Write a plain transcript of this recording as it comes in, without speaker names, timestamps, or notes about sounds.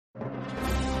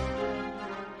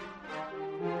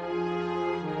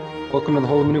Welcome to the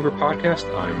Holy Maneuver Podcast.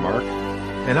 I'm Mark.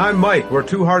 And I'm Mike. We're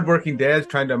two hardworking dads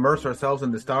trying to immerse ourselves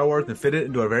into Star Wars and fit it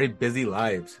into our very busy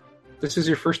lives. If this is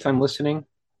your first time listening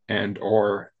and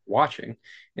or watching,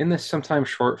 in this sometimes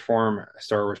short form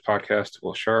Star Wars podcast,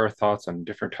 we'll share our thoughts on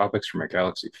different topics from a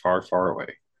galaxy far, far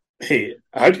away. Hey,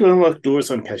 how do you unlock doors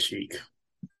on Kashyyyk?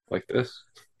 Like this.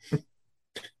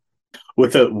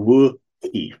 With a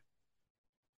Wookiee.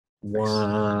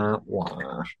 Wah,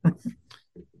 wah.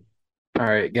 All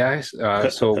right, guys.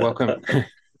 So welcome,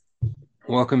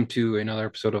 welcome to another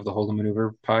episode of the Holy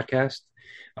Maneuver Podcast.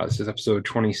 This is episode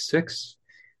 26.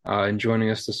 And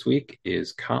joining us this week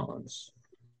is Collins.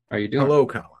 How are you doing? Hello,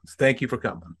 Collins. Thank you for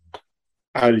coming.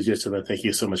 Howdy, gentlemen. Thank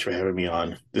you so much for having me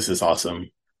on. This is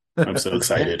awesome. I'm so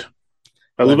excited.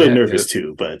 A little bit nervous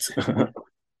too, but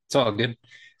it's all good.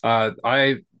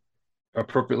 I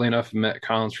appropriately enough met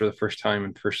Collins for the first time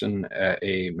in person at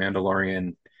a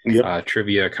Mandalorian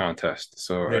trivia contest.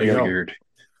 So I figured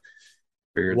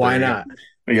why not?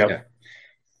 Yeah.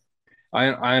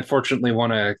 I unfortunately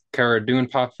won a Cara Dune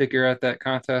pop figure at that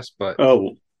contest, but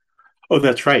oh,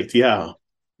 that's right. Yeah.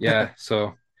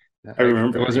 So I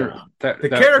remember. It wasn't the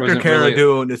character Cara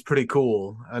Dune is pretty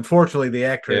cool. Unfortunately, the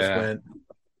actress went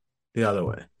the other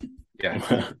way.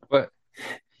 Yeah, but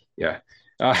yeah.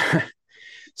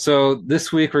 So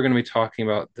this week we're going to be talking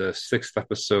about the 6th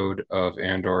episode of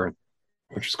Andor,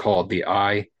 which is called The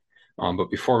Eye.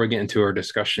 But before we get into our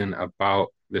discussion about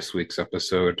this week's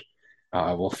episode,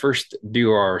 we'll first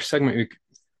do our segment we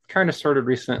kind of started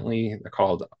recently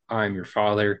called I'm Your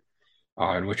Father,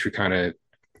 in which we kind of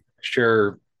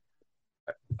share,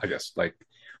 I guess, like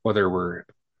whether we're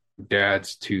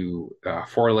dads to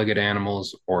four-legged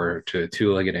animals or to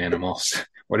two-legged animals,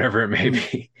 whatever it may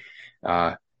be.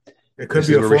 It could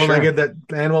be a four-legged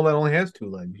animal that only has two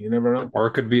legs. You never know. Or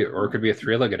it could be a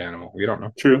three-legged animal. We don't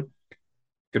know. True.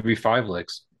 Could be 5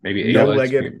 legs, maybe 8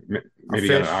 legs,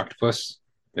 maybe an octopus.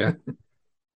 Yeah.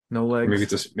 No legs.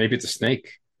 Maybe it's a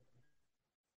snake.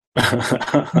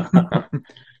 But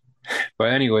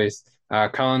anyways,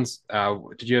 Collins,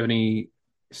 did you have any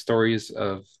stories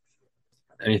of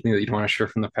anything that you'd want to share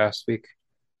from the past week?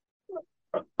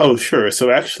 Oh, sure. So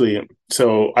actually,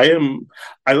 I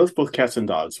love both cats and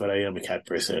dogs, but I am a cat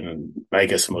person, I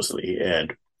guess mostly.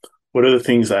 And one of the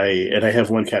things I have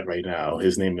one cat right now,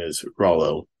 his name is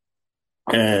Rollo.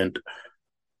 And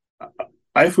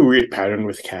I have a weird pattern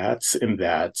with cats in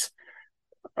that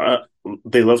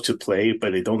they love to play,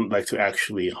 but they don't like to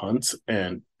actually hunt.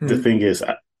 And the thing is,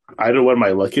 I don't know what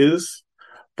my luck is,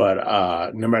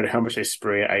 but no matter how much I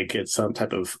spray, I get some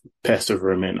type of pest or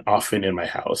vermin often in my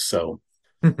house. So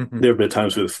there have been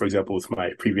times for example, with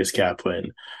my previous cat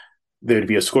when there'd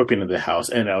be a scorpion in the house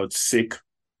and I would sick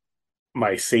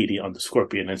my Sadie on the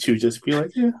scorpion and she would just be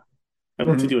like, yeah, I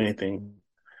don't have to do anything.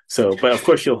 So, but of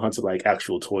course she'll hunt like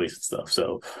actual toys and stuff.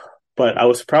 So, but I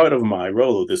was proud of my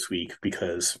Rollo this week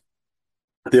because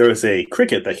there was a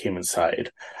cricket that came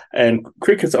inside, and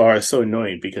crickets are so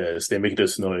annoying because they make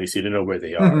this noise. You don't know where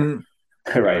they are,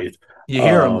 right? You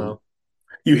hear them though.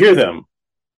 You hear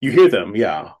them,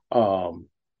 yeah.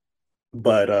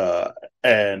 But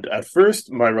and at first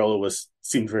my Rollo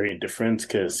seemed very indifferent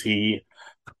because he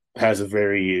has a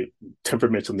very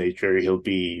temperamental nature. I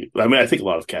think a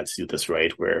lot of cats do this,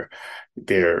 right? Where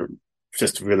they're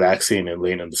just relaxing and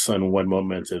laying in the sun one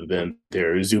moment and then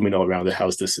they're zooming all around the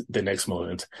house the next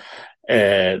moment.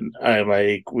 And I'm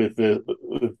like, with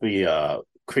the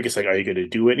cricket's like, are you going to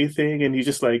do anything? And he's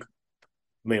just like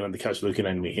laying on the couch looking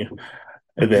at me.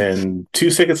 And then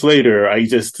 2 seconds later, I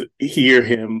just hear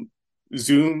him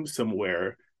zoom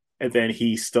somewhere and then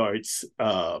he starts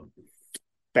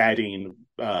batting.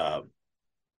 I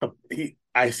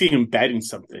see him batting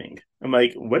something. I'm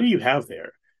like, what do you have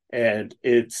there? And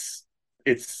it's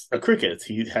a cricket.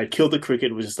 He had killed the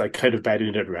cricket, was just like kind of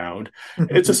batting it around.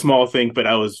 It's a small thing, but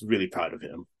I was really proud of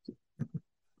him.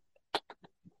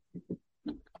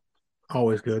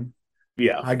 Always good.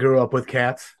 Yeah. I grew up with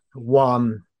cats.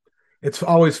 One, it's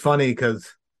always funny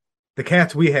because the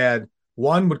cats we had,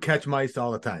 one would catch mice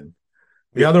all the time.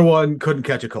 The other one couldn't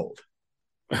catch a cold.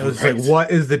 I was like,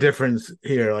 what is the difference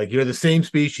here? Like, you're the same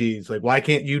species. Like, why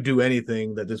can't you do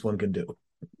anything that this one can do?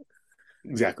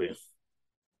 Exactly.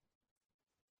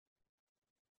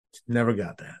 Never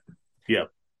got that. Yeah.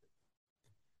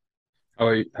 How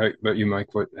about you,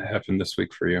 Mike? What happened this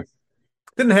week for you?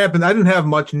 Didn't happen. I didn't have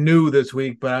much new this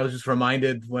week, but I was just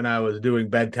reminded when I was doing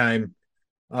bedtime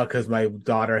because my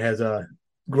daughter has a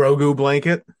Grogu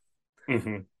blanket.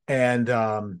 And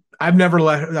I've never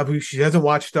let her. She hasn't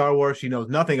watched Star Wars. She knows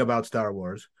nothing about Star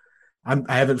Wars. I'm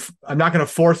not going to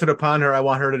force it upon her. I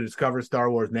want her to discover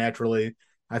Star Wars naturally.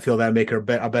 I feel that make her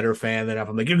a better fan than if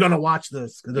I'm like, you're gonna watch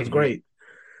this because it's Mhm. great.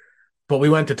 But we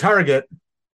went to Target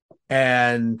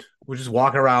and we're just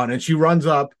walking around, and she runs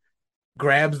up,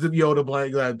 grabs the Yoda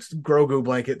blanket, Grogu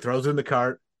blanket, throws it in the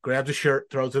cart, grabs a shirt,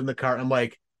 throws it in the cart. I'm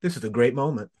like, this is a great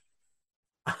moment.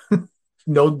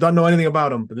 No, don't know anything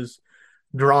about him, but just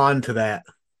drawn to that.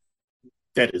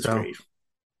 That is So great.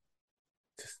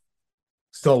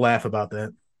 still laugh about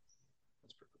that.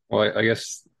 Well, I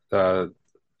guess that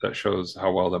shows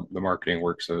how well the marketing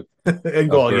works And of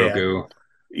go, yeah. Grogu.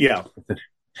 Yeah.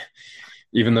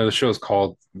 Even though the show is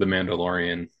called The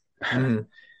Mandalorian, Mm-hmm.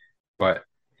 but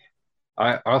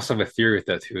I also have a theory with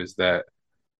that too. Is that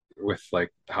with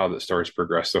like how the stories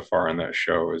progress so far on that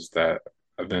show, is that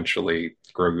eventually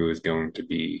Grogu is going to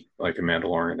be like a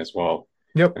Mandalorian as well,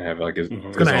 Yep, and have like it's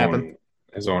Hmm. gonna happen.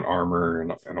 his own armor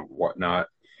and whatnot.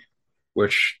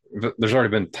 Which there's already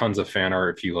been tons of fan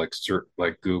art. If you like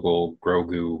like Google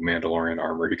Grogu Mandalorian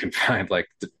armor, you can find like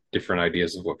different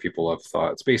ideas of what people have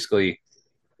thought. It's basically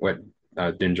what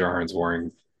Din Djarin's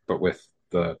wearing, but with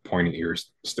the pointy ears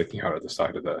sticking out of the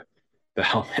side of the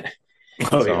helmet.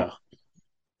 Oh So,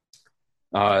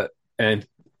 yeah. uh, and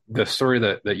the story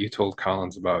that you told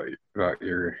Collins about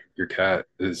your cat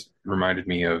is reminded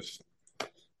me of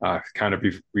kind of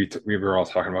we were all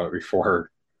talking about it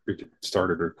before we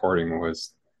started recording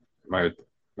was my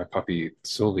my puppy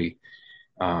Sylvie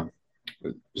um,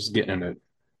 just getting into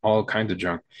all kinds of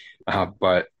junk,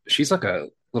 but she's like a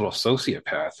little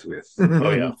sociopath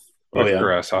Oh yeah. Oh with yeah.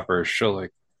 grasshoppers.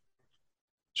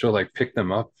 She'll like pick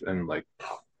them up and like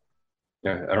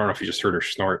yeah, I don't know if you just heard her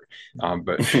snort,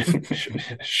 but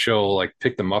she'll like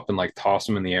pick them up and like toss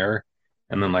them in the air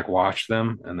and then like watch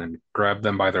them and then grab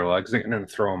them by their legs and then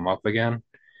throw them up again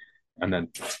and then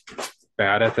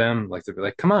bad at them like to be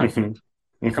like Hmm.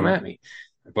 come Hmm. at me,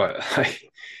 but like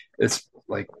it's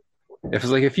like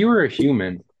if you were a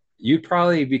human you'd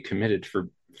probably be committed for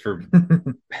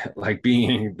like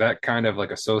being that kind of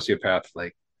like a sociopath,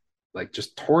 like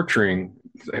just torturing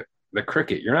the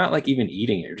cricket. You're not like even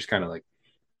eating it, you're just kind of like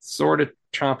sort of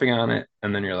chomping on it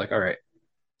and then you're like all right.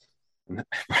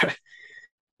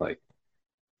 Like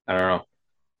I don't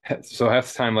know, so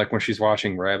half the time like when she's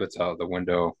watching rabbits out the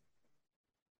window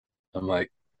I'm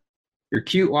like you're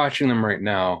cute watching them right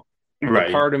now, but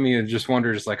Right. part of me just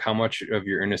wonders like how much of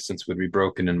your innocence would be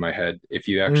broken in my head if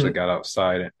you actually got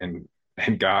outside and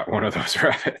got one of those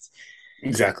rabbits.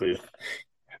 Exactly.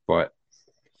 But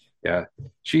yeah,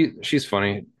 she's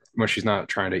funny when she's not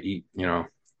trying to eat,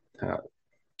 uh,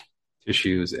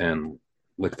 tissues and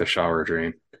lick the shower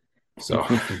drain. So,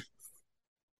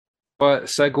 but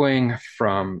segueing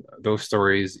from those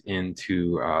stories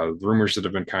into rumors that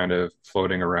have been kind of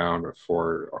floating around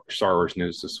for Star Wars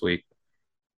news this week.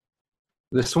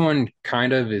 This one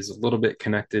kind of is a little bit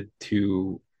connected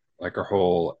to like our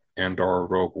whole Andor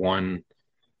Rogue One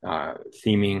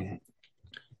theming,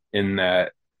 in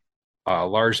that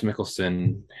Lars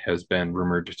Mikkelsen has been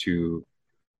rumored to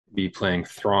be playing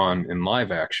Thrawn in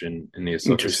live action in the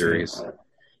Ahsoka Interesting. series.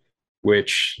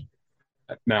 Which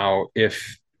now,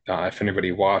 if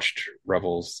anybody watched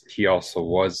Rebels, he also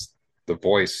was the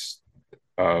voice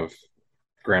of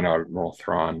Grand Admiral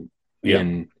Thrawn Yeah.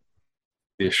 in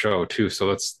the show too. So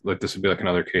that's like this would be like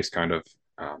another case, kind of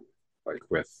like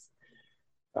with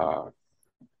uh,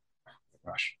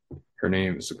 gosh, her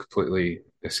name is completely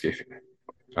escaping me.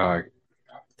 What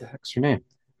the heck's her name?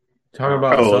 Talking Um,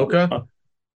 about Oh, Ahsoka.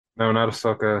 no, not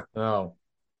Ahsoka. Oh,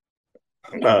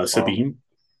 Oh, Sabine.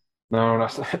 no,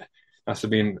 not, not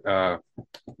Sabine.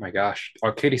 My gosh.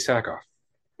 Oh, Katie Sackhoff.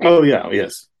 Oh yeah.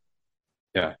 Yes.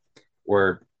 Yeah,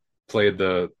 where played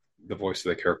the voice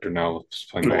of the character, now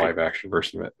playing the Right. live action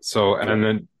version of it. So, and Right.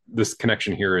 then this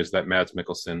connection here is that Mads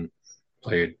Mikkelsen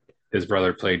played his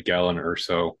brother played Galen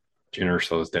Erso, Jyn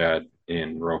Erso's dad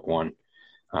in Rogue One.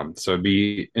 So it'd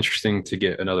be interesting to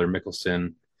get another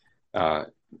Mikkelsen uh,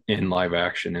 in live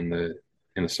action in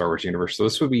the Star Wars universe. So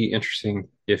this would be interesting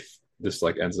if this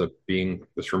rumor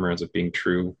ends up being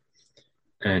true,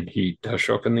 and he does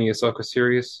show up in the Ahsoka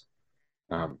series.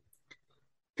 Um,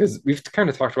 because we've kind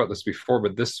of talked about this before,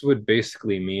 but this would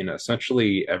basically mean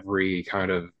essentially every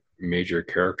kind of major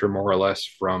character, more or less,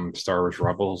 from Star Wars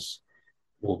Rebels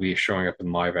will be showing up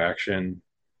in live action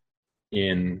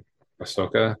in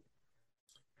Ahsoka.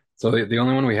 So the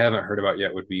only one we haven't heard about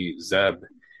yet would be Zeb,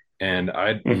 and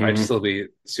I'd Hmm. still be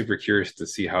super curious to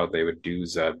see how they would do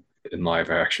Zeb in live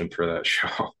action for that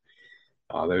show.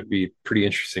 That would be pretty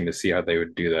interesting to see how they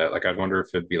would do that. Like I'd wonder if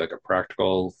it'd be like a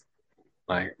practical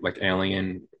like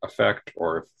alien effect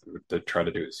or if they try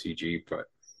to do it CG. But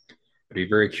I'd be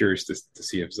very curious to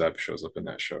see if Zeb shows up in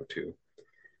that show too.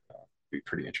 be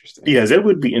pretty interesting. Yes, it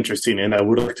would be interesting, and I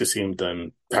would like to see him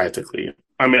done practically.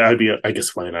 I mean, I'd be, I guess,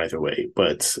 fine either way,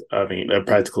 but I mean, a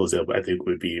practical Zeb, I think,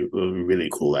 would be really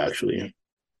cool, actually.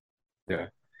 Yeah,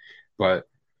 but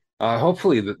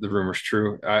hopefully the rumor's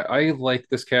true. I like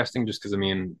this casting just because I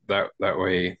mean that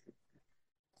way.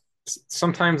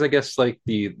 Sometimes I guess like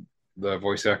the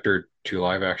voice actor to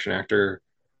live action actor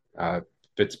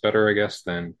fits better, I guess,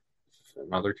 than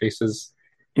in other cases.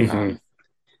 Hmm. Um,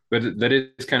 but that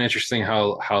is kind of interesting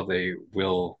how they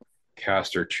will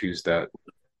cast or choose that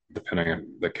depending on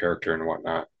the character and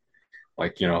whatnot.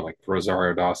 Like like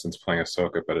Rosario Dawson's playing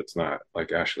Ahsoka, but it's not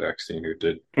like Ashley Eckstein who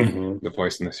did Hmm. the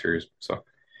voice in the series. So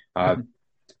uh,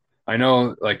 I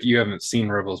know like you haven't seen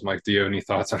Rebels, Mike. Do you have any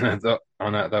thoughts on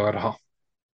that though at all?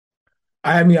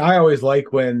 I mean, I always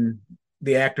like when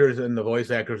the actors and the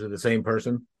voice actors are the same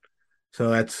person. So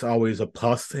that's always a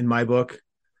plus in my book.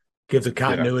 Gives a Yeah,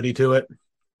 continuity to it.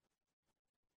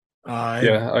 Uh,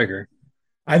 yeah, I agree.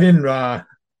 I didn't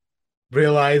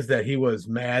realize that he was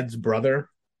Mad's brother.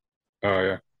 Oh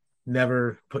yeah,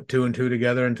 Never put two and two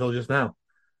together until just now.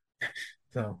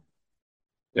 So,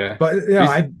 yeah. but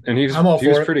yeah, He's and I'm all he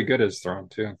was for it. pretty good as Thrawn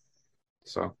too.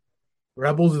 So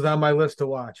Rebels is on my list to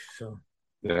watch. So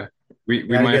yeah, we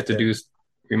got to might have get to there.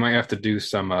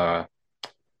 some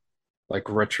like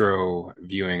retro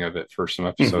viewing of it for some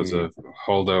episodes Hmm. of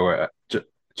Holdo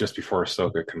just before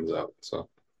Ahsoka comes out. So,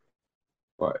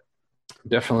 but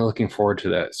definitely looking forward to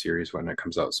that series when it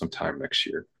comes out sometime next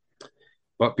year.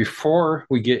 But before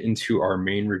we get into our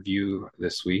main review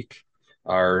this week,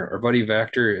 our buddy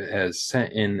Vactor has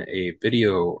sent in a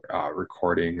video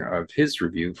recording of his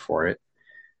review for it.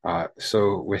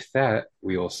 So with that,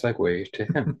 we will segue to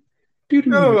him.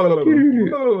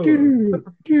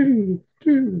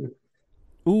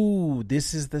 Ooh,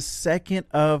 this is the second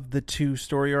of the two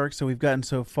story arcs that we've gotten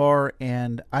so far,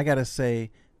 and I gotta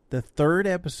say, the third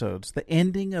episodes, the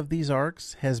ending of these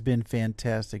arcs has been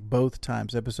fantastic both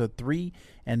times. Episode 3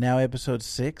 and now episode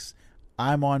 6.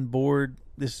 I'm on board.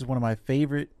 This is one of my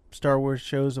favorite Star Wars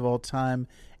shows of all time,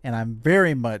 and I'm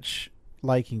very much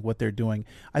liking what they're doing.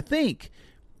 I think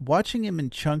watching him in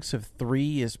chunks of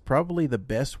 3 is probably the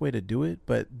best way to do it,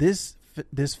 but this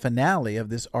finale of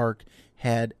this arc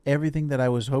had everything that I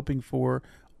was hoping for,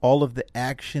 all of the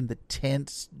action, the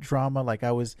tense drama. Like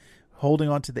I was holding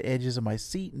on to the edges of my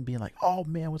seat and being like, oh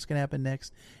man, what's going to happen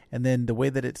next? And then the way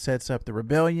that it sets up the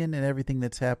rebellion and everything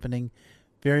that's happening,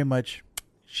 very much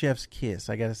chef's kiss.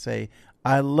 I got to say,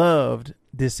 I loved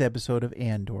this episode of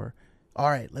Andor. All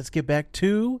right, let's get back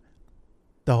to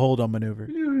the hold on maneuver.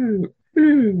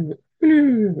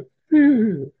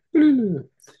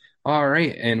 All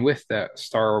right, and with that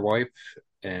Star Wipe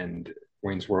and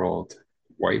Wayne's World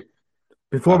Wipe,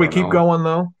 Before I we don't keep know. going,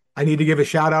 though, I need to give a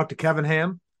shout out to Kevin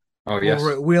Ham Oh over yes,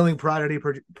 at Wheeling Prodigy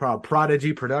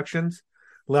Productions.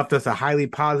 Left us a highly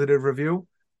positive review.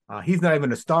 He's not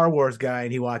even a Star Wars guy,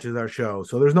 and he watches our show,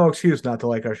 so there's no excuse not to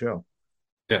like our show.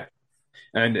 yeah,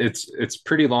 and it's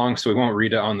pretty long, so we won't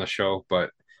read it on the show.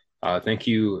 But thank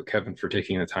you, Kevin, for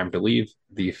taking the time to leave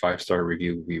the 5-star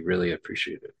review. We really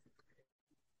appreciate it.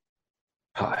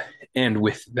 Uh, and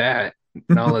with that,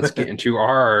 now let's get into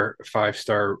our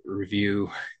 5-star review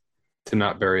to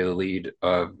not bury the lead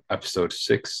of episode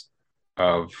 6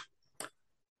 of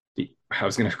I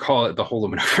was going to call it the whole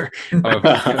maneuver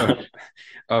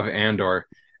of Andor.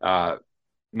 Uh,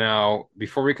 Now,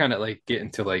 before we kind of like get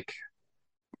into like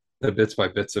the bits by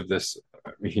bits of this,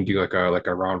 we can do like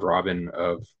a round robin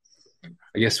of,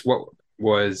 I guess, what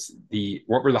were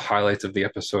the highlights of the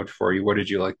episode for you? What did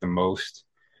you like the most?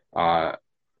 Uh,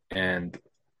 and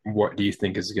what do you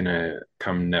think is gonna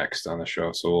come next on the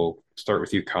show? So we'll start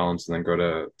with you, Collins, and then go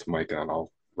to Micah, and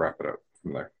I'll wrap it up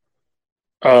from there.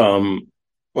 um,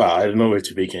 wow, I don't know where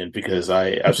to begin because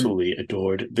I absolutely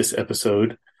adored this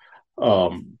episode.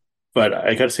 Um, but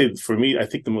I gotta say, for me, I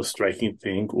think the most striking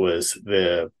thing was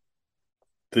the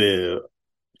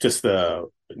just the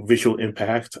visual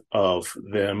impact of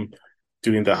them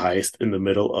doing the heist in the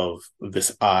middle of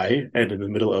this eye and in the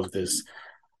middle of this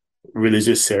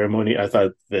religious ceremony. I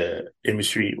thought the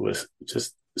imagery was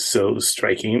just so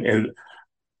striking, and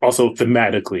also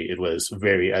thematically, it was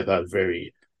very, I thought,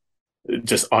 very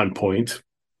just on point.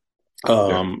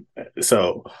 Yeah, Um,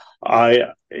 so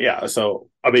yeah, so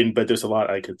I mean, but there's a lot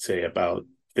I could say about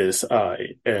this.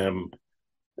 I am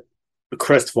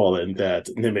crestfallen that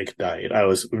Nimic died. I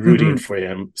was rooting for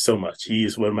him so much.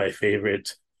 He's one of my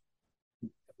favorite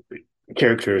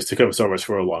characters to come Star Wars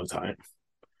for a long time.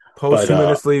 But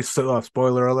Posthumously, so,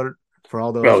 spoiler alert for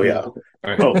all those oh who. yeah, all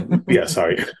right. oh yeah,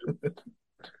 sorry.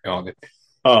 All good.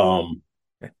 Um,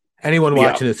 Anyone yeah,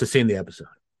 watching this has seen the episode.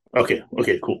 okay,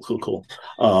 cool.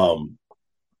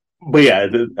 But yeah,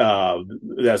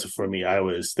 that's for me. I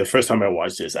was the first time I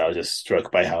watched this, I was just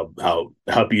struck by how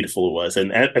beautiful it was,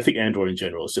 and I think Andor in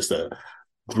general is just a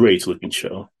great looking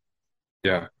show.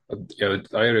 Yeah, yeah,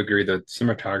 I would agree that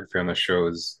cinematography on the show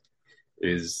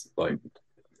is like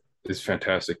is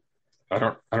fantastic. I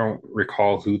don't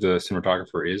recall who the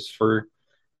cinematographer is for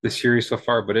the series so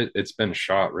far, but it's been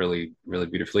shot really really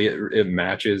beautifully. It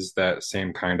matches that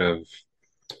same kind of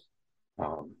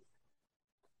um,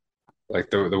 like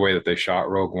the way that they shot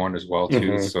Rogue One as well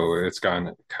too. Hmm. So it's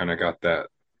gone kind of got that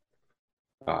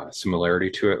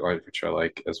similarity to it, right, which I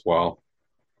like as well.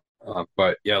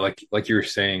 But yeah, like you were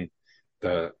saying,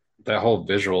 the that whole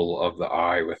visual of the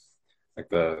eye with like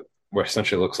the what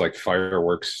essentially looks like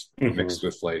fireworks Hmm. mixed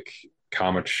with like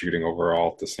comet shooting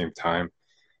overall at the same time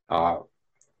uh,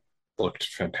 looked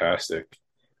fantastic.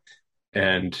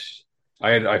 And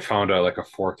I found a like a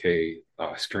 4K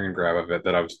screen grab of it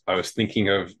that I was thinking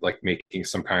of like making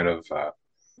some kind of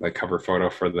like cover photo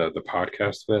for the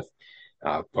podcast with,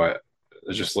 but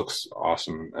it just looks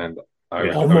awesome, and Yeah. I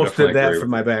would Almost did definitely that agree for with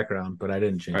my it. background, but I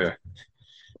didn't Oh change it. yeah,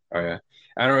 oh yeah.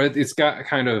 I don't know. It's got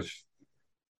kind of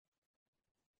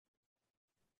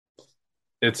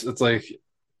it's like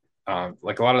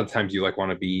a lot of the times you like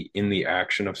want to be in the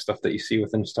action of stuff that you see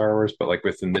within Star Wars, but like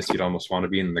within this, you'd almost want to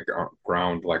be in the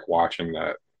ground, like watching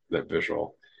that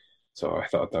visual. So I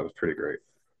thought that was pretty great.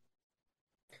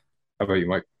 How about you,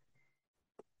 Mike?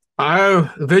 I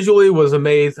visually was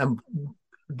amazed. I'm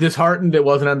disheartened it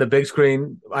wasn't on the big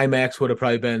screen. IMAX would have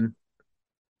probably been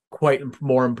quite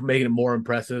more making it more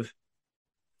impressive.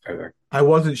 I think. I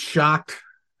wasn't shocked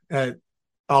at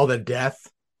all the death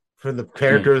for the Mm,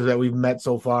 characters that we've met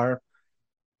so far.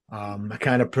 I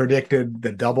kind of predicted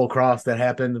the double cross that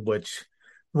happened, which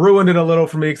ruined it a little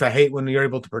for me because I hate when you're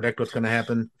able to predict what's going to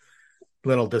happen. A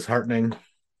little disheartening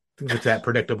if it's that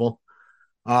predictable.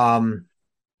 Um,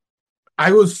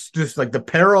 I was just like the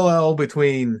parallel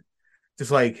between just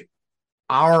like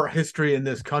our history in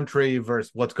this country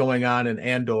versus what's going on in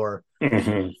Andor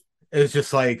Hmm. is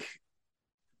just like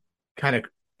kind of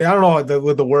I don't know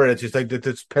with the word. It's just like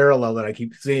this parallel that I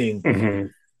keep seeing, Hmm.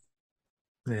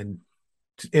 and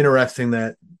it's interesting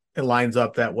that it lines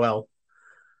up that well.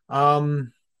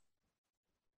 Um,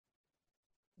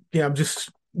 yeah, I'm just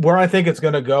where I think it's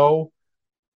gonna go.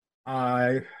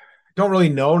 I don't really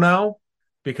know now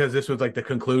because this was like the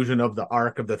conclusion of the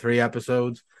arc of the 3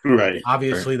 episodes. Right. right,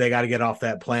 Obviously, they got to get off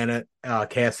that planet.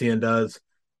 Cassian does,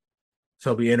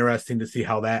 so it'll be interesting to see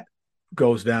how that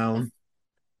goes down.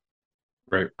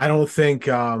 right. I don't think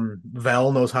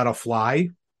Vel knows how to fly,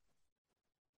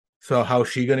 so how's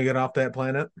she gonna get off that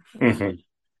planet? Hmm.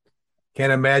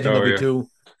 Can't imagine they'll Oh be yeah,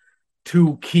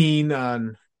 too keen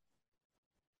on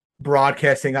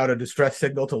broadcasting out a distress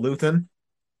signal to Luthen.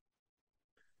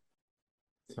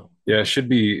 So yeah. It should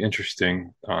be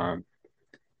interesting.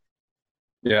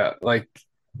 Yeah, like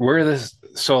where this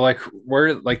so like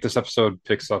where like this episode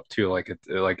picks up to it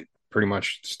like pretty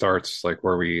much starts like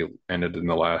where we ended in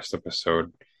the last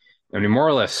episode. I mean, more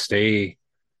or less stay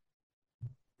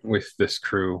with this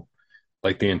crew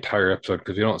like the entire episode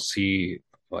because we don't see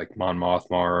like Mon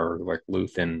Mothma or like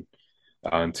Luthen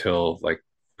until like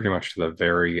pretty much to the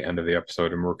very end of the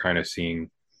episode, and we're kind of seeing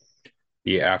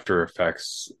the after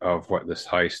effects of what this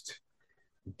heist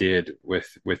did with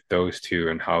those two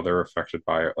and how they're affected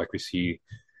by it. Like we see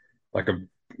like a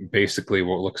basically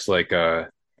what looks like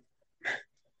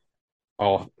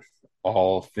all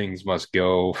all things must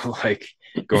go like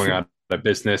going out of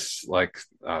business like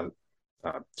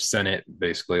Senate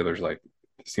basically. There's like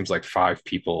it seems like five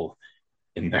people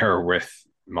in there with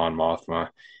Mon Mothma.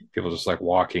 People just like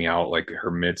walking out like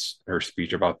her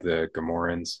speech about the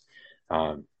Gamorreans,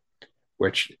 um,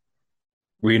 which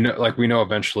we know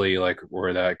eventually like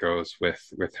where that goes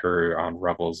with her on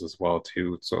Rebels as well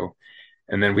too. So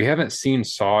and then we haven't seen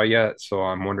Saw yet, so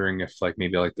I'm wondering if like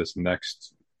maybe like this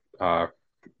next uh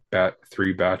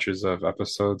three batches of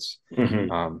episodes, Hmm.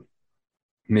 um,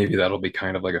 maybe that'll be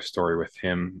kind of like a story with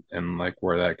him and like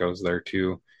where that goes there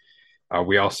too.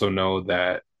 We also know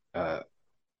that uh,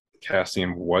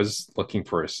 Cassian was looking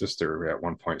for his sister at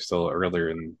one point, still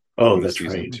earlier Oh, in the that's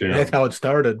season right. too. Yeah. that's how it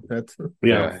started. That's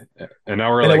Yeah. Yeah, and now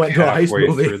we're and it like went into a heist halfway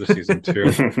movie. through the season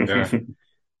two.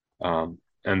 Yeah,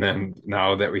 and then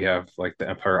now that we have like the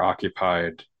Empire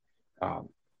occupied um,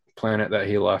 planet that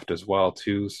he left as well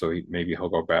too, so maybe he'll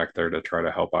go back there to try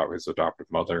to help out his adoptive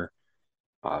mother.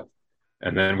 Uh,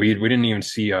 and then we didn't even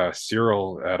see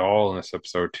Cyril at all in this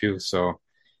episode too, so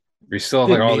we still have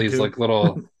like Didn't all need these to. like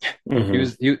little. Hmm.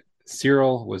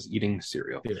 Cyril was eating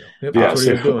cereal. Yeah. Yep, that's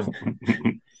Yeah. what he Um, So. was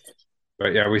doing.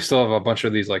 but yeah, we still have a bunch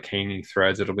of these like hanging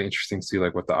threads. It'll be interesting to see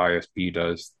like what the ISB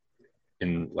does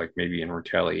in like maybe in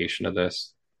retaliation of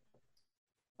this.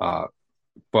 Uh,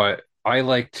 but I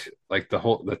liked like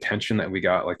the tension that we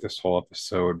got like this whole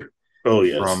episode Oh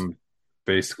yes. from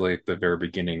basically the very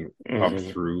beginning up Hmm.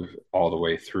 through all the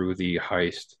way through the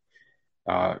heist.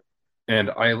 Uh, and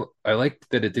I liked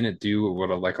that it didn't do what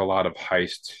like a lot of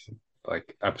heist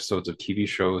like episodes of TV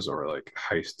shows or like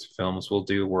heist films will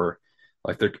do, where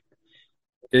like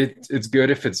it's good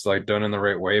if it's like done in the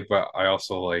right way, but I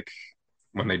also like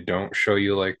when they don't show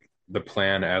you like the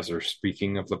plan as they're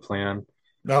speaking of the plan,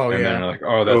 Oh and then yeah, they're like,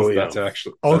 oh, Oh that's yeah. that's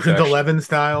Ocean's actually 11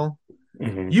 style.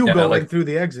 Hmm. You yeah, go in like through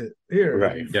the exit here.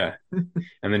 Right. yeah,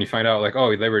 and then you find out like,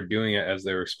 oh, they were doing it as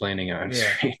they were explaining it on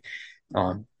Yeah. screen.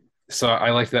 Um, so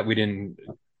I like that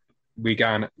we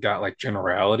got like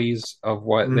generalities of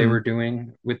what they were Mm.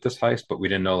 doing with this heist, but we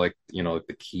didn't know like like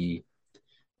the key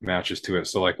matches to it.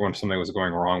 So like when something was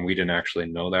going wrong, we didn't actually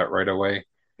know that right away.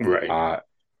 Right. Uh,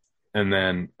 and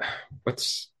then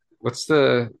what's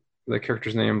the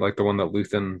character's name? Like the one that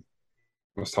Luthen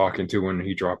was talking to when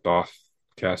he dropped off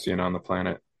Cassian on the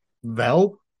planet.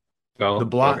 Vel, Bell.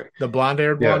 Okay. the blonde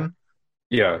haired Yeah. one.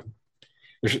 Yeah.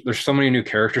 There's so many new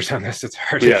characters on this. It's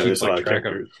hard to Yeah, keep there's a like lot of track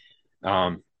of.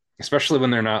 characters. Especially when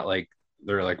they're not like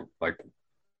they're like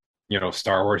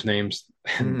Star Wars names.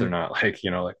 And they're Mm. not like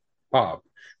like Bob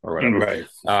or whatever.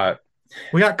 Right.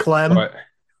 We got Clem. But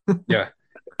yeah,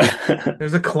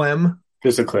 There's a Clem.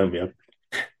 There's a Clem, yeah.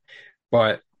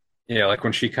 but yeah, like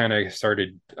when she kind of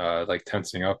started like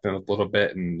tensing up a little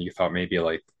bit, and you thought maybe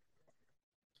like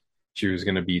she was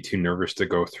going to be too nervous to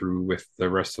go through with the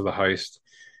rest of the heist,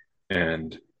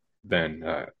 and then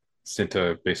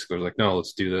Cinta basically was like, "No,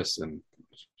 let's do this," and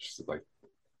just like,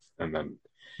 and then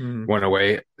Mm. went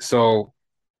away. So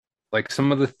like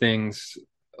some of the things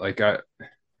like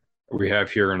we have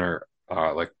here in our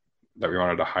like that we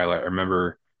wanted to highlight. I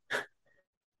remember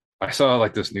I saw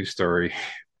like this news story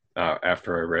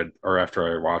after I read or after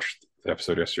I watched the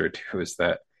episode yesterday too, is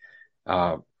that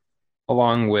uh,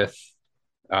 along with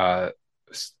uh,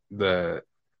 the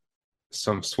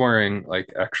some swearing,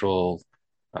 like actual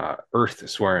Earth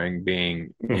swearing,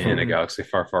 being in a Hmm. galaxy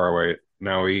far, far away.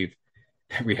 Now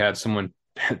we had someone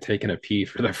taking a pee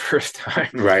for the first time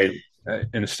Right.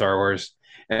 in Star Wars,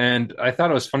 and I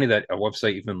thought it was funny that a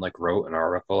website even like wrote an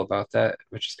article about that,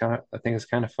 which is kind of I think is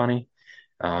kind of funny.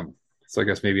 So I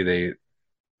guess maybe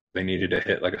they needed to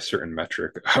hit like a certain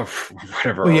metric of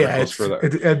whatever Well, yeah, articles for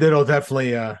that. it'll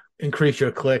definitely increase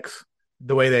your clicks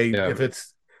the way Yeah, if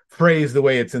it's phrased the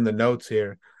way it's in the notes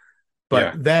here.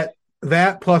 But yeah,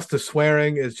 that plus the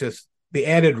swearing is just the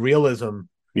added realism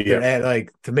that Yeah. add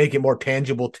like to make it more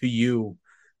tangible to you,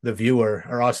 the viewer,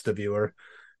 or us, the viewer.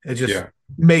 It just yeah,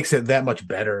 makes it that much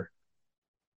better.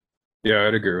 yeah.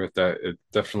 I'd agree with that. It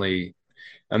definitely,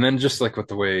 and then just like with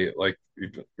the way like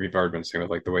we've already been saying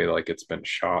with like the way like it's been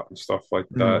shot and stuff like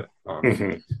Mm. that,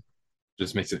 Hmm.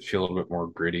 just makes it feel a little bit more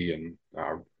gritty and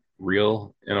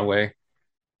real in a way.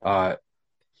 Uh,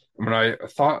 what I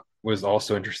thought was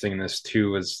also interesting in this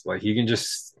too was like you can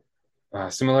just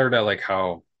similar to like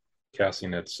how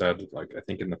Cassian had said, like I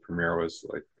think in the premiere was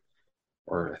like,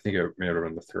 or I think it may have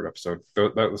been the third episode.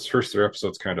 That was first three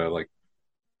episodes kind of like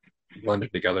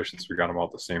blended together since we got them all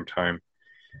at the same time.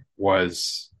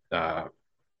 Was the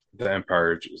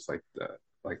Empire just like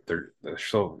they're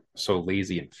so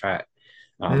lazy and fat,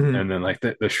 Hmm. and then like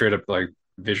the straight up like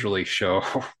visually show,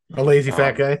 A lazy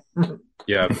fat um, guy.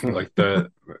 yeah, like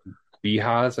the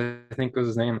Behaz, I think was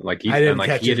his name. Like I he and didn't like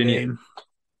catch his name.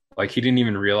 he didn't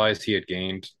even realize he had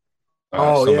gained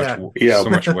Oh yeah, Yeah. so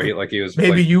much weight. Like he was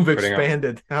maybe like you've putting out.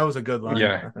 expanded. That was a good line.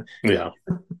 Yeah, Yeah.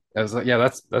 I was like, yeah,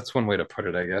 that's one way to put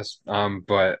it, I guess.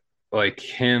 But like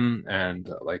him and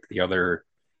like the other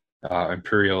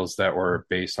Imperials that were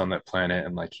based on that planet,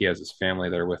 and like he has his family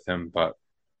there with him, but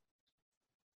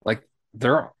like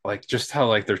they're like just how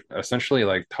like they're essentially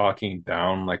like talking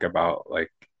down like about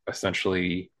like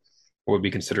essentially what would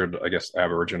be considered, I guess,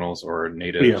 Aboriginals or Yeah.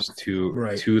 natives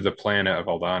Right. to the planet of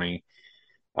Aldani,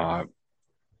 uh,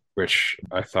 which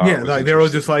I thought Yeah, was like they were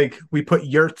just interesting. like we put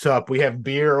yurts up, we have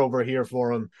beer over here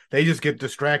for them. They just get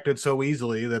distracted so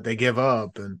easily that they give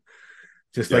up, and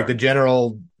just like Yeah, the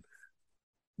general,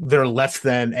 they're less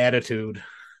than attitude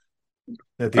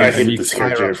that I yeah, these and hated he this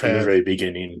higher character ups from the have. very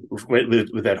beginning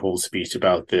with that whole speech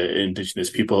about the indigenous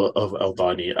people of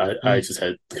Albany. I Mm. just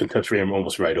had contempt for him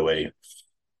almost right away.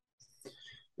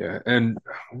 yeah, and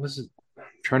what was it? I'm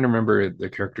trying to remember the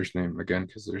character's name again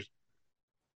because there's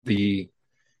the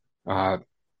uh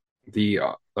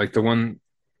like the one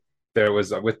that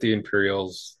was with the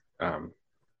Imperials.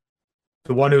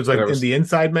 The one who's That like in was the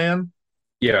Inside Man.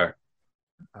 yeah,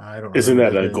 I don't Isn't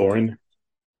remember that his name. Gorin?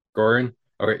 Gorin.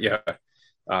 Okay, yeah.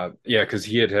 Yeah, because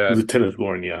he had Lieutenant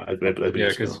Warren, yeah, I yeah, believe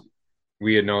because so.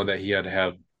 we had known that he had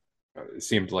it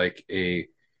seemed like a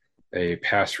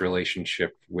past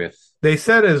relationship with They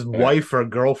said his uh, wife or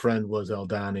girlfriend was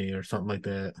Eldani or something like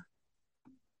that.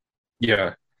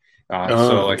 yeah. So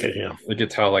Oh, like okay, yeah. we could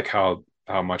tell like how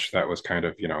much that was kind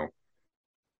of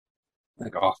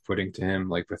like off-putting to him,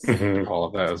 like with Hmm. all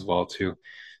of that as well too.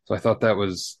 So I thought that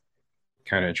was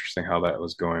kind of interesting how that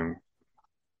was going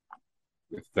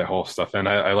with the whole stuff, and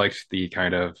I liked the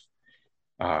kind of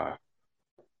uh,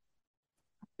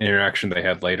 interaction they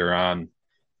had later on,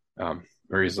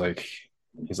 where he's like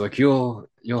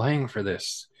you'll hang for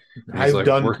this, and he's I've like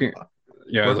done working.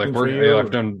 Yeah, he's like working for working. Yeah,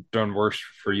 I've you. done worse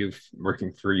for you,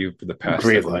 working for you for the past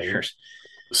Great 7 years.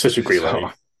 line. Such a great So,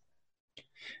 line.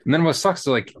 and then what sucks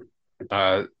is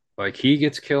uh, like he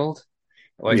gets killed,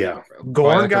 like Yeah. by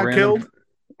Gorn like a got random. killed.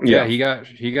 Yeah, Yeah.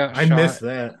 he got I missed shot.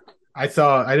 that.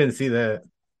 I didn't see that.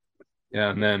 Yeah,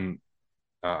 and then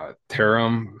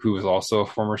Tarum, who was also a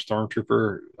former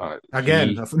stormtrooper,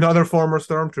 Again, another former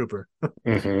stormtrooper.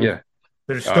 Hmm. yeah,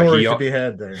 There's uh, he stories to be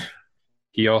had there.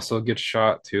 he also gets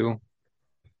shot too.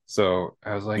 So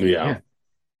I was like, Yeah. man,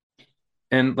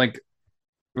 and like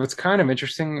what's kind of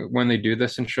interesting when they do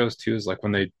this in shows too is like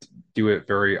when they do it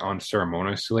very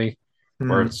unceremoniously,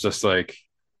 where Hmm. it's just like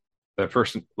that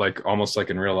person, like almost like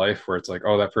in real life, where it's like,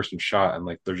 oh, that person shot, and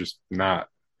like they're just not.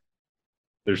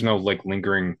 There's no like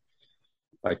lingering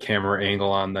like camera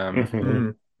angle on them, Hmm. Hmm.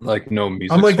 like no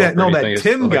music Unlike swap that, or no, anything. that It's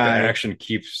Tim like the guy action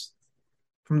keeps.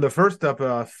 from the first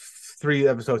three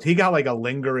episodes, he got like a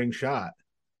lingering shot,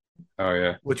 Oh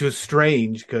yeah, which was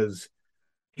strange because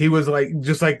he was like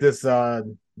just like this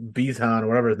Bizhan or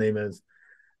whatever his name is.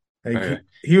 oh Like yeah.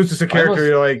 he was just a I character almost,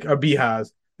 you're like a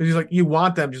Bihaz. And he's like, you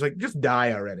want them, just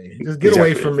die already. Just get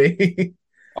away Exactly. from me.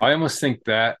 I almost think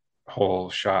that whole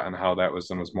shot and how that was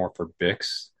done was more for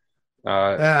Bix.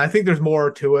 Uh, I think there's more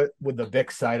to it with the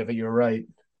Vic side of it. You're right.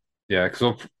 yeah,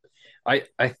 because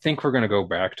I think we're gonna go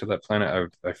back to that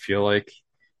planet. I feel like,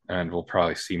 and we'll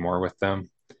probably see more with them.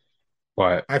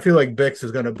 But I feel like Bix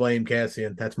is going to blame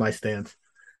Cassian. That's my stance.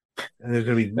 And there's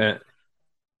going to be uh,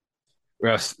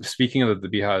 well, speaking of the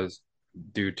Beehives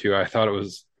dude too, I thought it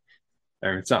was. I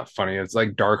mean, it's not funny. It's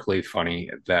like darkly funny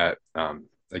that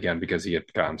again because he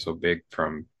had gotten so big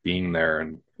from being there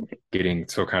and getting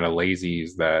so kind of lazy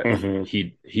is that Hmm.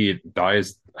 he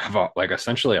dies of like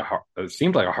essentially it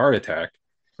seemed like a heart attack.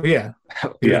 yeah. He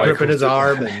was Yeah. Like gripping his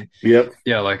arm and Yep.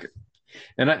 yeah, like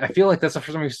and I feel like that's the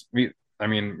first time I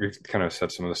mean, we've kind of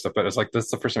said some of this stuff, but it's like that's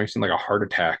the first time we've seen like a heart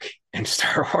attack in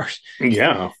Star Wars.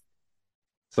 Yeah.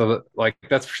 So that, like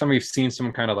that's the first time we've seen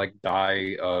some kind of like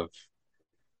die of,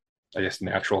 I guess,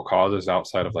 natural causes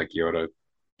outside of like Yoda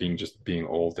being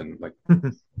old and like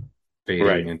fading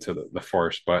Right. into the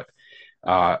force. But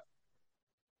uh,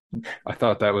 I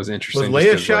thought that was was interesting just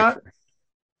Leia because like shot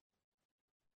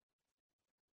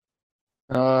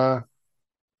uh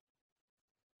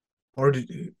or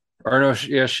did or no,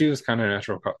 yeah, she was kind of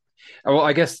natural. Well,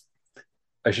 I guess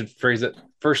I should phrase it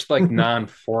first like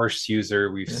non-force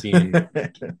user we've seen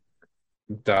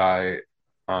die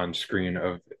on screen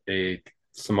of a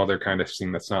some other kind of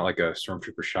scene that's not like a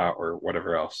stormtrooper shot or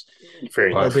whatever else. Fair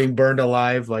or But enough. being burned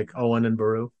alive like Owen and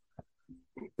Baru.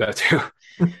 that too.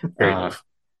 Fair Uh, enough.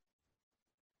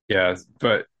 yeah,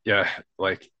 but yeah,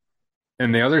 like,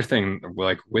 and the other thing,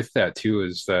 like with that too,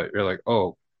 is that you're like,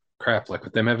 oh crap, like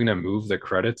with them having to move the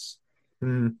credits,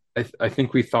 Hmm. I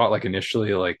think we thought like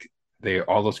initially like they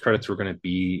all those credits were going to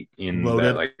be in that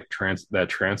Loaded. like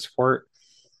transport,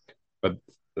 but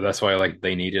that's why like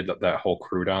they needed that whole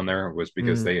crew down there was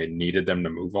because Hmm. they needed them to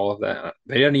move all of that.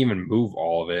 They didn't even move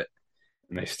all of it,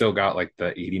 and they still got like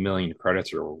the 80 million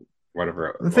credits or whatever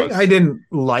it The thing I was. didn't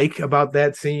like about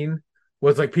that scene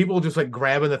was like people just like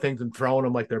grabbing the things and throwing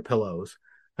them like they're pillows.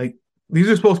 Like these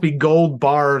are supposed to be gold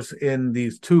bars in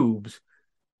these tubes,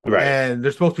 Right. and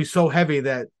they're supposed to be so heavy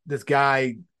that this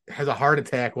guy has a heart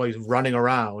attack while he's running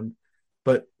around.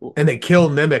 But and they kill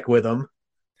Mimic with them,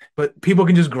 but people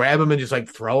can just grab them and just like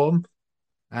throw them.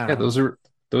 I Yeah, don't know.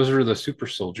 those were the super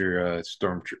soldier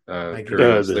storm I guess.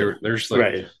 Imperials. They're just like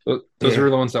Right. those Yeah. are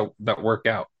the ones that work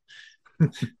out.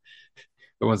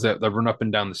 The ones that run up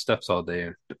and down the steps all day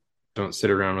and don't sit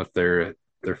around with their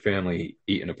family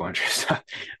eating a bunch of stuff,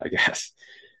 I guess.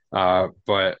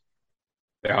 But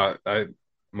yeah, I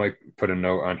might put a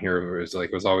note on here. Where it was like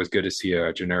it was always good to see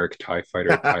a generic TIE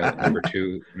fighter pilot number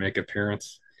two make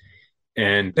appearance.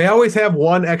 And They always have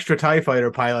one extra TIE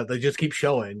fighter pilot that just keeps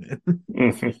showing. Hmm.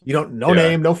 You don't, no yeah,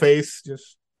 name, no face,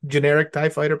 just generic TIE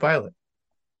fighter pilot.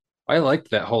 I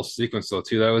liked that whole sequence though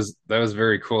too. That was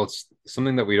very cool. It's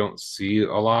something that we don't see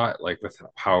a lot, like with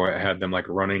how it had them like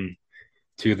running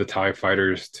to the TIE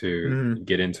fighters to Mhm.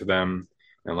 get into them.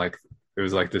 And like it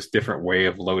was like this different way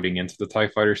of loading into the TIE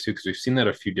fighters too, because we've seen that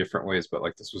a few different ways, but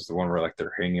like this was the one where like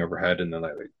they're hanging overhead and then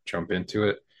like, they jump into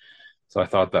it. So I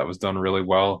thought that was done really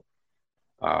well.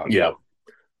 Yeah.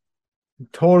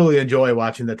 Totally enjoy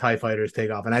watching the TIE fighters take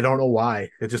off, and I don't know why.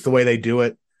 It's just the way they do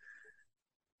it.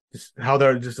 Just how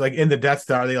they're just like in the Death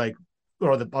Star, they like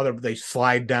or the other they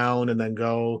slide down and then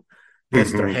go.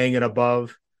 This they're Mhm. hanging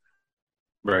above.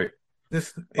 right.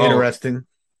 This Oh, interesting.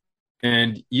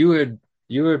 and you had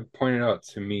pointed out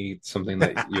to me something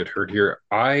that you had heard here.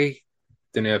 I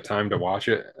didn't have time to watch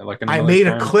it like I another made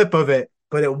a time. clip of it,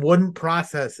 but it wouldn't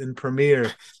process in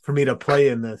Premiere for me to play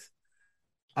in this.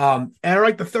 At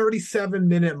like the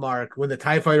 37-minute mark, when the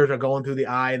TIE fighters are going through the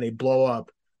eye and they blow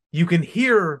up, you can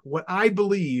hear what I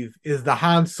believe is the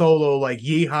Han Solo like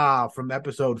yeehaw from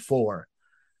episode 4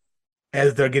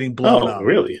 as they're getting blown Oh, up.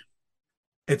 really?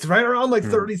 It's right around like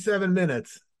 37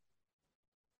 minutes.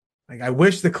 Like I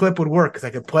wish the clip would work because I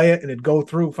could play it and it'd go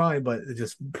through fine, but it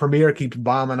just Premiere keeps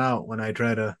bombing out when I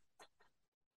try to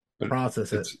But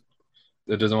process it.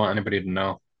 it doesn't want anybody to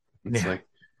know. It's Yeah. like,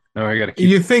 no, I got to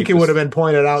You think keep it would have this been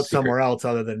pointed out secret. somewhere else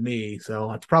other than me,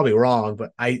 so it's probably wrong,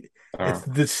 but it's Uh,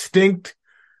 distinct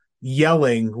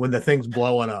yelling when the thing's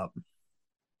blowing up.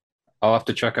 I'll have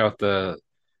to check out the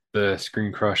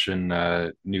Screen Crush and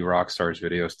new Rockstars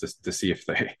videos to see if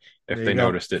There they you go.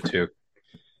 noticed it too.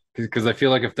 Because I feel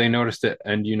like if they noticed it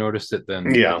and you noticed it,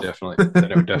 then Yeah. it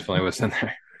definitely was in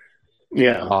there.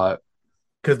 Yeah.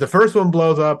 Because the first one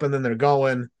blows up and then they're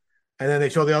going, and then they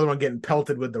show the other one getting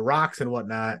pelted with the rocks and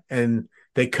whatnot, and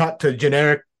they cut to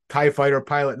generic TIE fighter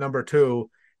pilot number 2,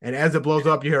 and as it blows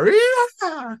up, you hear,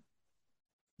 "Yeah!"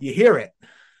 You hear it.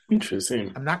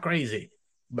 Interesting. I'm not crazy.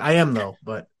 I am though,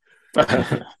 but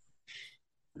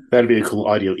That'd be a cool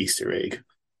audio Easter egg.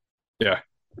 Yeah.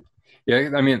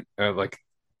 I mean, like,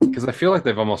 because I feel like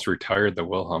they've almost retired the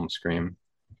Wilhelm scream.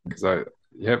 Because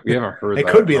we haven't heard it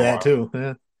that could be in a that while. too.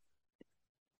 Yeah.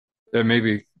 Yeah,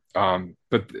 maybe.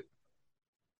 But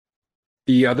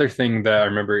the other thing that I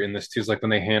remember in this too is like when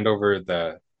they hand over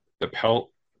the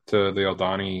pelt to the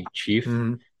Aldani chief,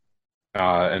 Mhm.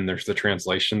 and there's the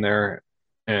translation there,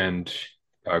 and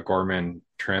Gorman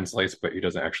translates, but he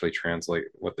doesn't actually translate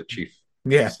what the chief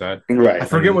Yeah. said. Right. I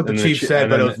forget what the chief said,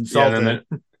 but it was insulting.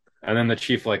 And then the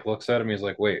chief like looks at him. He's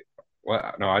like, "Wait,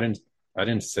 what? No, I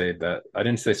didn't say that. I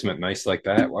didn't say something nice like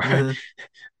that." Mhm.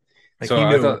 Like So he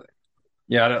I knew. thought,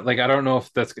 yeah, like I don't know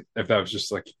if that was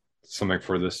just like something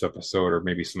for this episode or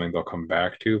maybe something they'll come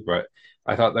back to, but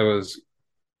I thought that was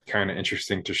kind of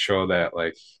interesting to show that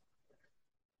like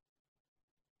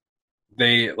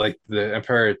they like the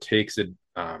Empire takes it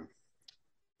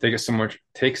take it so much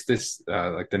takes this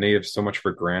like the natives so much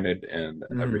for granted and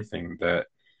Mhm. everything that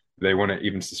they wouldn't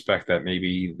even suspect that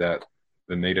maybe that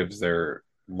the natives there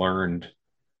learned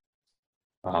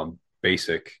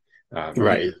basic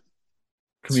Right.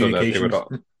 so that they would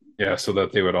Communications. so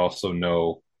that they would also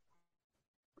know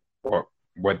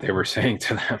what they were saying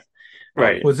to them.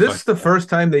 Right. Was this the first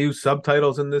time they used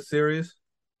subtitles in this series?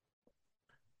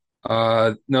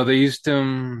 No, they used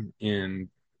them in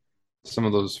some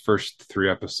of those first 3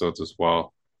 episodes as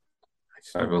well,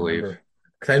 I believe.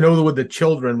 Because I know that with the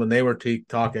children when they were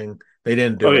talking, they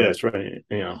didn't do Oh, yeah, it. that's right.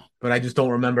 Yeah. But I just don't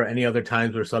remember any other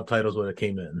times where subtitles would have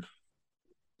came in.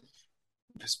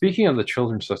 Speaking of the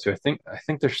children's stuff too, I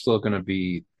think there's still going to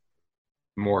be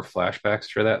more flashbacks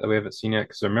for that we haven't seen yet.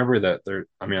 Because I remember that there,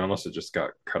 I mean, unless it just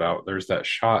got cut out, there's that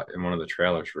shot in one of the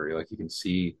trailers where like you can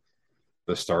see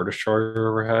the Star Destroyer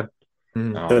overhead.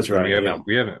 That's And right. Yeah.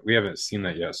 we haven't seen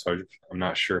that yet, so I'm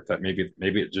not sure if that maybe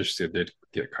it just did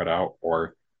get cut out,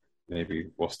 or maybe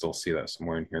we'll still see that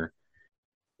somewhere in here.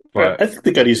 But I But think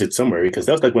they got to use it somewhere because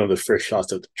that was like one of the first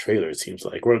shots of the trailer, it seems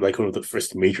like. Or like one of the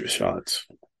first major shots.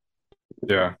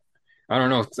 yeah, I don't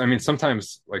know. I mean,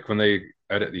 sometimes like when they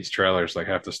edit these trailers, like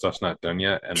half the stuff's not done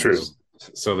yet, and True.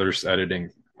 so they're just editing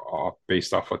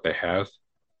based off what they have.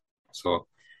 So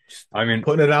I mean,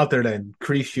 Putting it out there to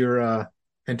increase your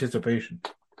anticipation.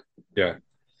 yeah.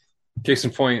 Case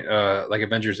in point, like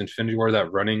Avengers Infinity War,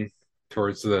 that running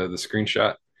towards the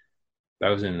screenshot, that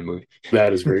was in the movie.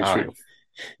 That is very Uh, true.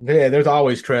 Yeah, there's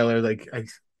always trailers. Like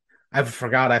I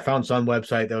forgot I found some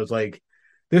website that was like,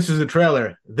 this is a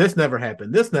trailer. This never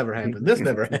happened. This never happened. This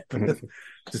never happened.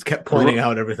 Just kept pointing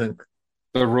out everything.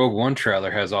 The Rogue One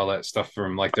trailer has all that stuff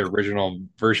from like the original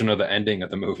version of the ending of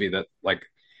the movie, that like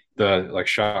the like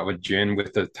shot with Jin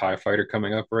with the TIE fighter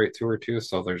coming up right to her too.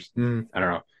 So there's I don't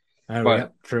know, Oh, but yeah,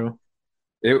 true.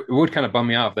 it would kind of bum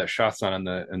me out if that shot's not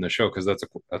in the show, because that's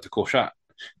a cool shot.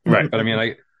 Right. But I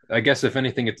mean, I guess if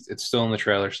anything, it's still in the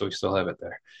trailer, so we still have it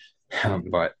there.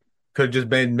 But Could have just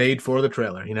been made for the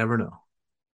trailer. You never know.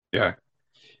 Yeah.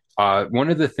 One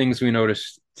of the things we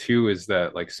noticed too is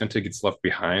that like Cinta gets left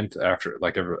behind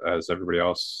after as everybody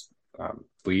else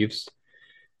leaves,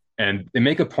 and they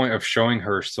make a point of showing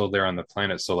her still there on the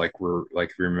planet. So like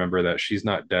we remember that she's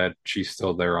not dead; she's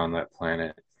still there on that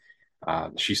planet.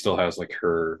 She still has like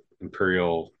her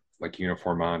Imperial like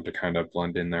uniform on to kind of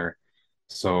blend in there.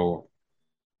 So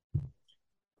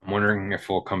I'm wondering if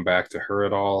we'll come back to her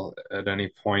at all at any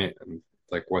point, and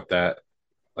like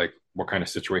what kind of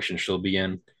situation she'll be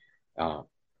in, uh,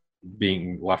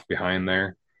 being left behind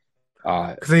there.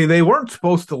 Because they weren't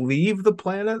supposed to leave the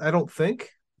planet, I don't think,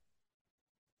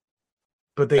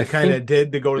 but they I kind think, of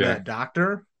did to go to yeah, that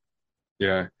doctor.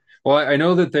 yeah. Well, I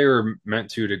know that they were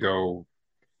meant to go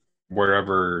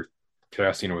wherever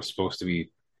Cassian was supposed to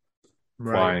be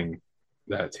Right. flying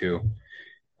that too.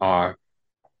 Uh,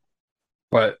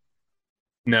 but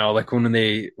now, like when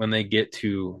they get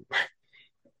to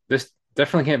this,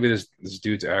 definitely can't be this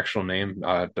dude's actual name,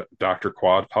 Doctor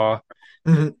Quadpaw.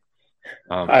 Mhm.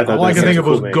 I thought All I that's can such think a of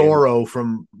cool was name. Goro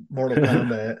from Mortal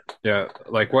Kombat. Yeah,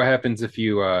 like what happens if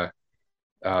you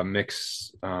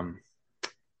mix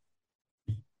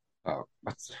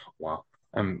what's wow.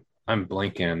 I'm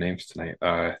blanking on names tonight.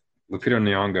 Lupita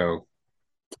Nyong'o.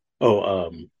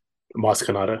 Oh, Maz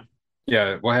Kanata.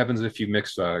 Yeah, what happens if you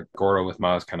mix Goro with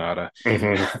Maz Kanata?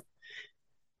 Hmm.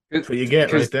 That's what you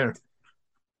get right Because there.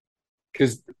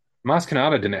 because Maz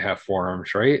Kanata didn't have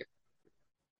forearms, right?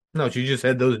 No, she just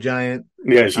had those giant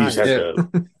Yeah, she just had eyes. Yeah.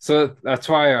 the So that's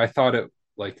why I thought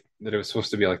that it was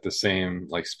supposed to be like the same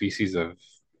like species of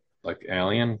like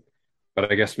alien,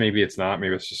 but I guess maybe it's not.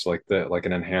 Maybe it's just like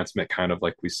an enhancement, kind of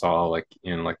like we saw like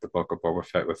in like the Book of Boba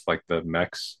Fett with like the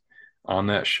mechs on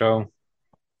that show.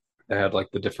 They had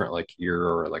like the different like ear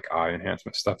or like eye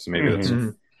enhancement stuff. So maybe that's hmm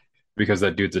Mhm. because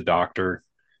that dude's a doctor,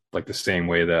 like the same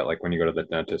way that like when you go to the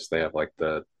dentist, they have like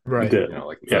Right. the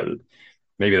like yeah. the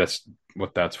maybe that's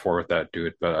what that's for with that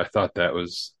dude. But I thought that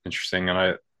was interesting, and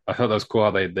I thought that was cool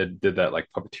how they did that like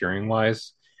puppeteering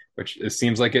wise, which it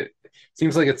seems like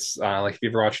it's like if you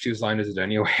ever watched Whose Line Is It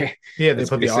Anyway? Yeah, they It's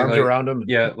put the arms basically around him.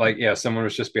 yeah, someone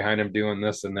was just behind him doing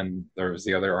this, and then there was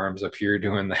the other arms up here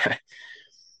doing that.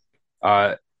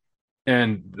 Uh,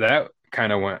 and that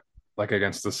kind of went like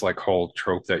against this like whole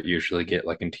trope that you usually get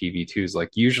like in TV2s. Like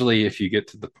usually if you get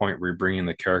to the point where you're bringing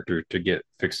the character to get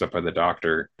fixed up by the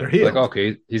doctor, They're you're like, healed.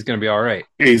 okay, he's gonna be all right.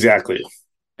 Exactly.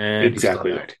 And he still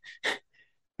Exactly. died.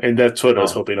 And that's what I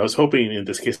was Oh, hoping. I was hoping in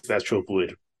this case that trope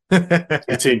would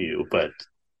continue, but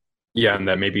yeah, and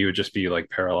that maybe he would just be like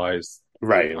paralyzed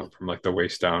right. from like the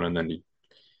waist down, and then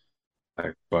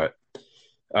but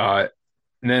uh,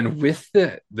 and then with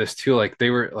this too, like they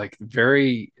were like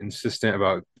very insistent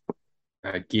about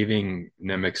giving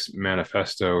Nemec's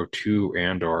manifesto to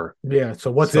Andor. Yeah,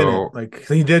 so what's in it? So Like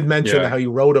he did mention yeah, how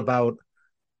you wrote about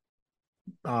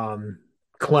um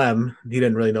Clem, he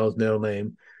didn't really know his middle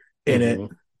name in it. Hmm.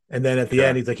 And then at the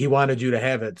end yeah, he's like he wanted you to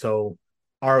have it. So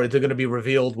is it going to be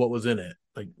revealed what was in it?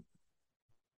 Like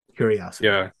curiosity.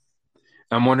 yeah.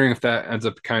 I'm wondering if that ends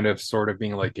up kind of sort of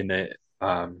being like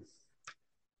um,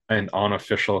 an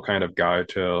unofficial kind of guide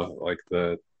to like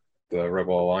the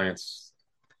Rebel Alliance,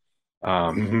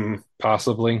 um, Hmm.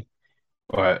 possibly.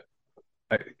 But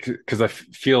because I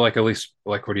feel like at least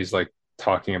like what he's like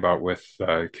talking about with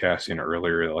Cassian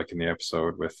earlier, like in the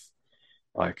episode with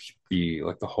like the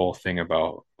whole thing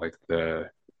about like the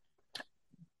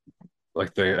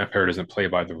Empire doesn't play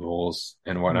by the rules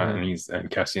and whatnot, Mm-hmm. and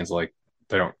Cassian's like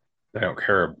they don't they don't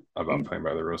care about playing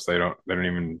by the rules. They don't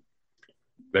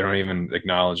even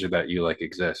acknowledge that you like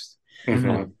exist. Mm-hmm. Hmm.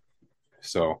 Um,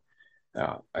 so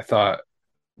I thought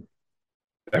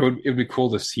it would be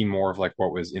cool to see more of like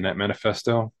what was in that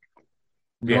manifesto.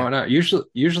 Yeah. Not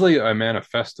usually a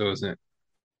manifesto isn't.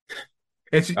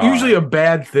 It's Uh, usually a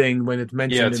bad thing when it's yeah,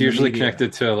 mentioned it's in the usually media.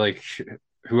 connected to like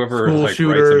whoever School like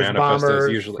writes a shooters, manifesto is bombers.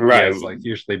 usually Right. it's like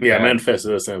usually Yeah, bad.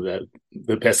 manifesto doesn't have that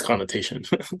the best connotation.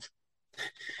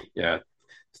 Yeah,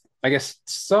 I guess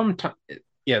sometimes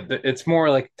yeah, it's more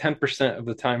like 10% of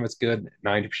the time it's good,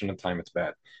 90% of the time it's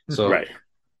bad. So Right.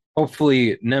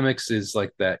 hopefully Nemix is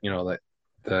like that,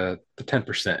 that the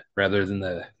 10% rather than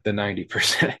the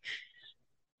 90%.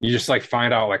 You just like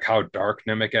find out like how dark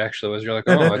Nemec actually was. You're like,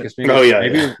 oh, I guess Oh yeah,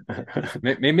 maybe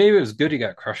yeah. maybe it was good he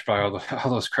got crushed by all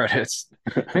those credits.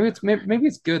 Maybe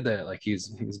it's good that like he's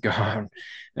gone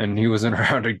and he wasn't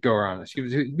around to go around this.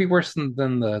 He'd be worse than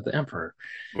the Emperor.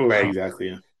 Right,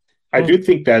 exactly. I Well, do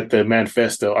think that the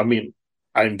manifesto, I mean,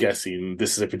 I'm guessing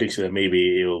this is a prediction that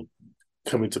maybe it'll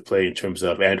come into play in terms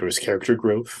of Andor's character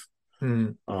growth. hmm.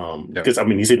 Yep. Because I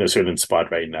mean he's in a certain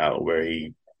spot right now where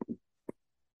he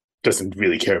doesn't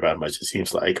really care about much. It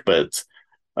seems like, but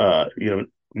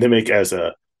Nemik as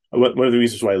a one of the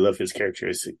reasons why I love his character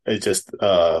is just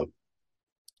the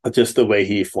way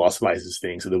he philosophizes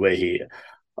things and um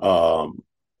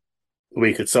the way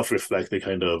he could self-reflect, to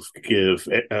kind of give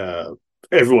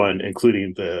everyone,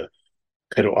 including the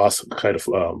kind of awesome kind of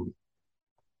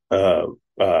uh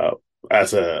uh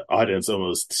as a audience,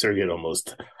 almost surrogate,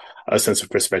 almost a sense of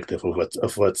perspective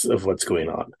of what's going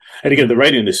on. And again, the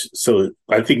writing is so.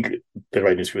 I think the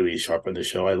writing is really sharp on the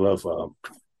show. I love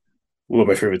one of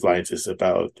my favorite lines is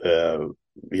about a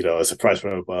surprise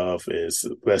from above is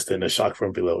less than a shock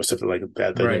from below, or something like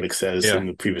that. That Right. Nemik says Yeah. in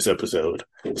the previous episode.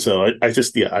 So I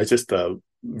just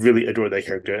really adore that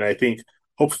character, and I think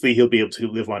hopefully he'll be able to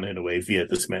live on in a way via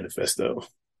this manifesto.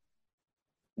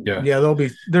 Yeah. Yeah,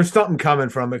 there's something coming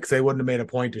from it because they wouldn't have made a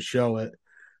point to show it.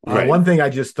 Right. One thing I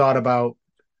just thought about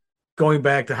going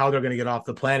back to how they're going to get off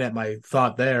the planet, my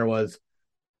thought there was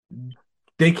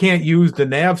they can't use the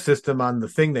nav system on the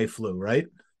thing they flew, right?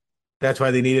 That's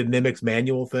why they needed Nimik's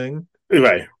manual thing.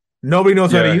 Right. Nobody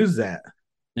knows how to Yeah. use that.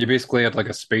 You basically had like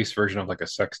a space version of like a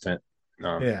sextant.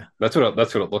 Yeah. That's what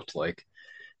it looked like.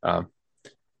 But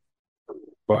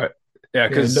yeah,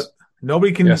 because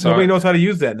nobody Yeah, so nobody knows how to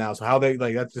use that now. So how they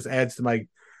that just adds to my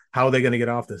how are they going to get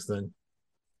off this thing?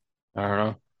 I don't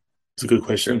know. It's a good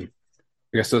question.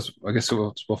 I guess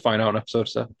we'll find out in episode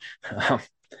 7.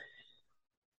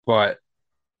 But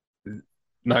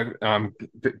not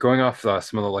going off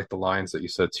some of the lines that you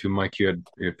said too, Mike. You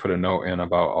had put a note in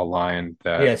about a line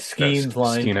that Skeen's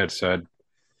line. Skeen had said.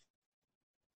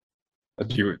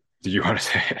 Did you want to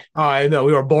say it? Oh, I know.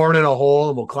 We were born in a hole,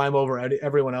 and we'll climb over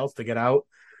everyone else to get out.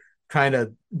 Trying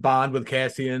to bond with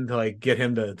Cassian to get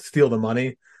him to steal the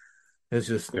money. It's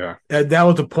just that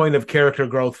was a point of character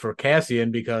growth for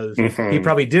Cassian because he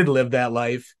probably did live that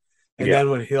life, and then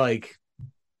when he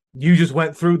you just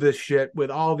went through this shit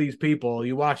with all these people,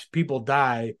 you watched people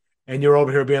die, and you're over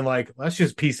here being like, let's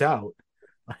just peace out.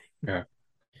 Yeah,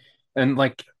 and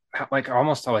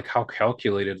almost how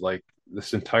calculated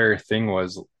this entire thing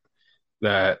was,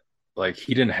 that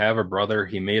he didn't have a brother.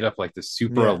 He made up this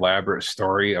super elaborate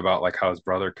story about how his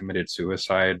brother committed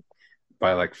suicide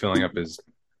by filling up his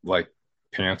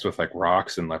pants with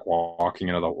rocks and walking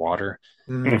into the water.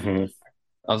 Mm-hmm.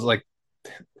 I was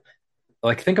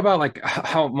think about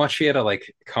how much he had to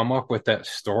come up with that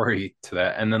story to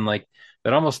that, and then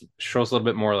that almost shows a little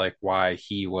bit more why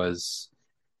he was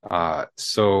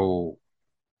so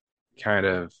kind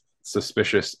of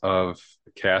suspicious of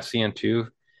Cassian too,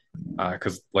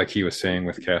 because he was saying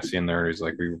with Cassian there, he's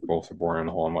we were both born in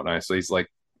a hole and whatnot, so he's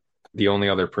the only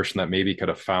other person that maybe could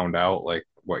have found out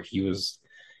what he was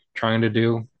trying to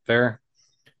do there.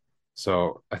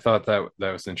 So I thought that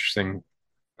was interesting.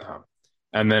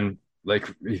 And then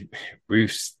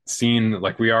we've seen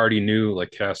we already knew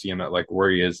Cassian that where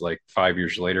he is 5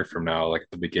 years later from now, at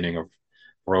the beginning of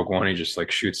Rogue One, he just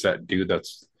shoots that dude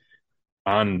that's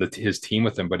on his team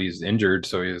with him, but he's injured,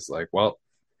 so he's well,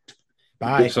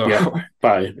 bye. So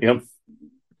bye. Yep.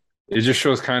 It just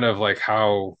shows kind of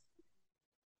how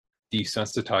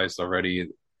desensitized already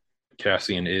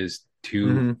Cassian is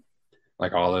to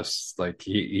all this.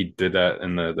 He did that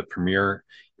in the premiere.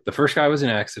 The first guy was an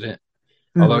accident.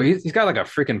 Although he's got a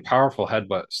freaking powerful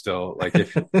headbutt still.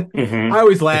 If I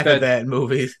always laugh at that in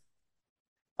movies.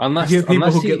 Unless you get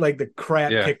people who get the crap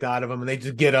kicked out of them and they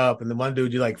just get up, and the one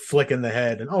dude you flick in the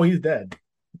head and he's dead.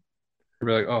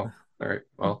 You're oh, all right,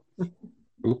 well,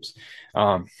 oops.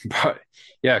 But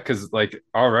yeah, because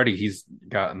already he's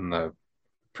gotten the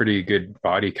pretty good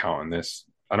body count in this.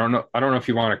 I don't know if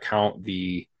you want to count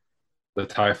the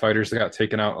TIE fighters that got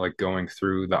taken out going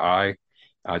through the eye,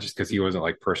 just because he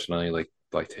wasn't personally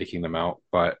taking them out.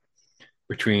 But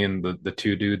between the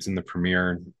two dudes in the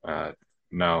premiere,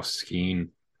 now Skeen,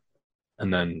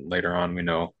 and then later on we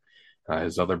know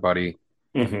his other buddy,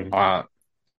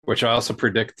 which I also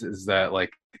predict is that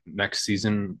next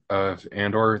season of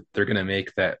Andor, they're gonna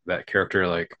make that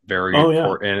character very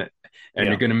important, and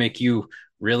you're gonna make you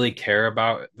really care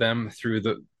about them through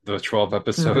the 12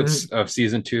 episodes of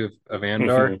season 2 of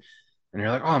Andor, and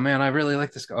you're oh man, I really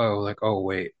like this guy. Oh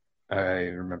wait, I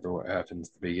remember what happens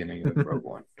at the beginning of Rogue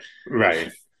One.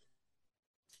 Right.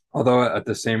 Although at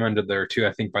the same end of there too,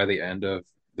 I think by the end of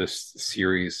this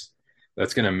series,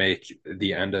 that's going to make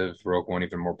the end of Rogue One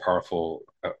even more powerful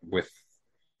with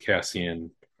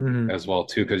Cassian as well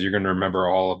too, because you're going to remember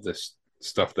all of this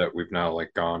stuff that we've now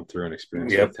gone through and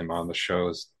experienced with him on the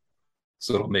shows.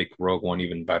 So it'll make Rogue One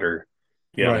even better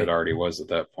than it already was at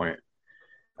that point.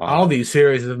 All these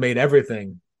series have made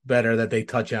everything better that they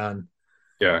touch on.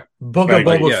 Yeah. Book of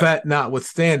Boba Fett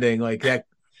notwithstanding, that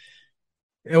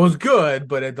It was good,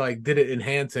 but it like did it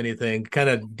enhance anything? Kind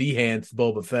of dehanced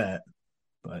Boba Fett,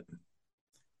 but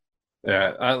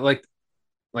Yeah, I like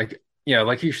yeah,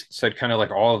 like you said, kind of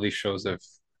like all of these shows have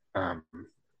um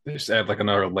they just add like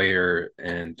another layer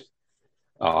and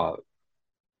uh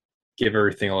give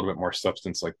everything a little bit more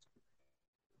substance, like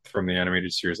from the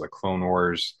animated series like Clone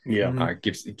Wars. Yeah.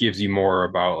 mhm. Gives you more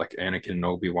about like Anakin and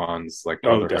Obi-Wan's, like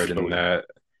where Oh, they're headed in definitely. that,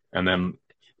 and then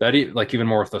like even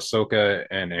more with Ahsoka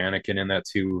and Anakin in that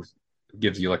too,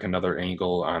 gives you like another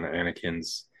angle on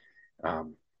Anakin's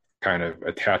um, kind of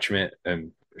attachment,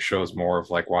 and shows more of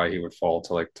like why he would fall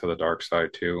to like to the dark side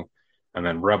too. And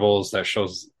then Rebels, that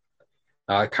shows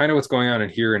kind of what's going on in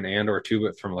here in Andor too,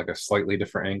 but from like a slightly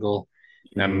different angle.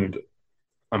 Mhm. And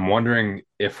I'm wondering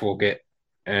if we'll get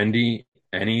any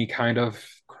kind of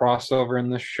crossover in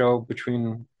this show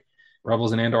between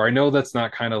Rebels and Andor. I know that's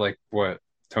not kind of like what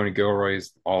Tony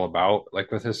Gilroy's all about,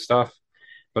 like with his stuff,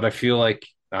 but I feel like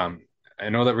I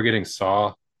know that we're getting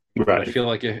Saw, but I Right. feel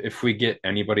like if we get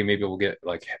anybody, maybe we'll get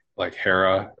like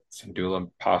Hera Syndulla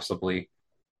possibly.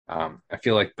 I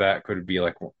feel like that could be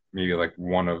like maybe like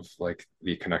one of like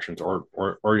the connections, or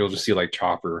you'll just see like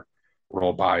Chopper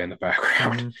roll by in the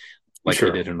background, Mhm.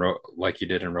 Sure. like you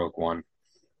did in Rogue One.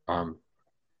 Um,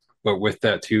 but with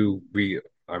that too, we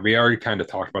already kind of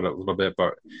talked about it a little bit,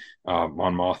 but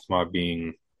Mon Mothma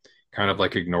being kind of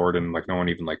like ignored and like no one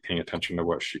even like paying attention to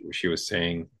what she was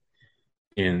saying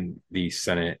in the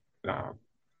Senate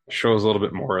shows a little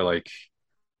bit more like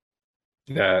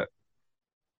that,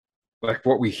 like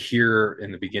what we hear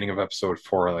in the beginning of episode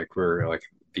 4, like where like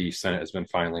the Senate has been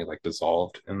finally like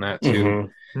dissolved in that too,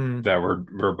 Hmm. Mhm. that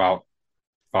we're about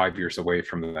 5 years away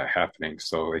from that happening.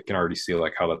 So it can already see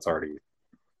like how that's already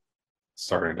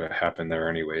starting to happen there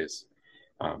anyways.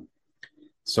 Um,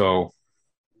 so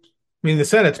I mean, the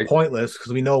Senate's I, pointless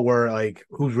because we know we're like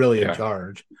who's really in yeah,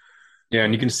 charge. yeah,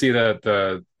 and you But can see that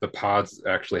the pods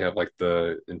actually have like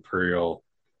the Imperial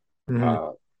mhm.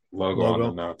 uh, logo on them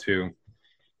Logo. now too.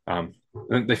 Um,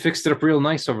 and they fixed it up real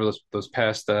nice over those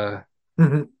past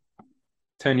Mhm.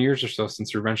 10 years or so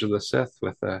since Revenge of the Sith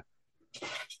with after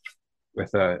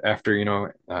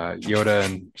Yoda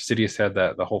and Sidious had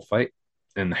that the whole fight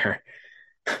in there.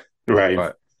 Right.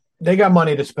 But They got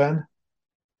money to spend.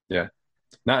 yeah,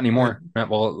 not Uh, anymore. Not,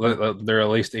 well, uh, they're at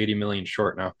least 80 million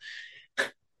short now.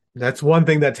 that's one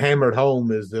thing that's hammered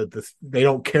home is that they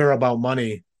don't care about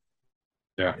money.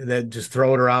 Yeah, That just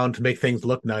throw it around to make things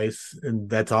look nice, and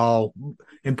that's all.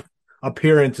 And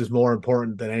appearance is more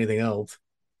important than anything else.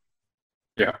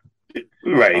 yeah,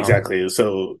 Right. um, Exactly.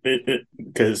 So,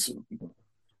 because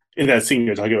in that scene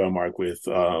you're talking about, Mark, with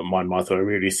Mon Mothma, I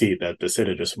really see that the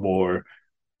Senate is more,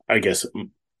 I guess,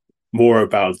 more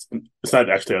about it's not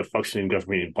actually a functioning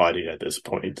government body at this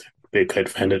point. They kind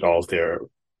of handed all of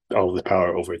the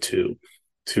power over yeah, to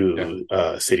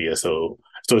Cydia. So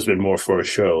it's been more for a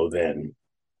show than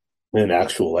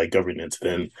actual like governance.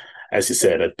 Then, as you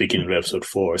said at the beginning of episode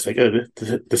 4, it's like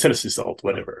the Senate is dissolved,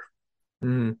 whatever.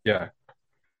 Mhm. yeah.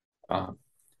 Um,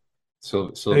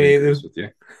 so I Sylvie agrees mean, with you.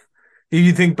 if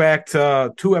you think back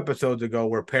to 2 episodes ago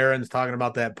where Perrin's talking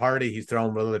about that party he's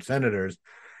throwing with other senators,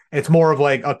 it's more of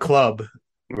like a club of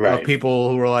Right. people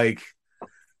who were like,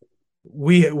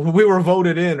 we were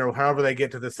voted in, or however they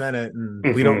get to the Senate,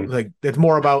 and we don't Hmm. like. It's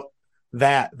more about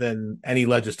that than any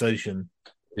legislation.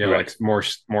 Yeah, like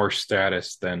Right. more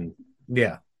status than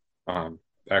Yeah. um,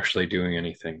 actually doing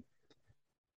anything.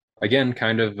 Again,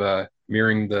 kind of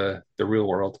mirroring the real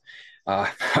world. Uh,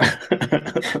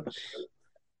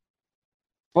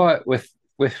 but with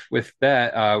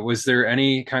that, was there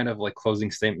any kind of like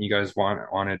closing statement you guys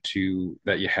wanted to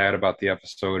that you had about the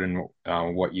episode and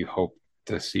what you hope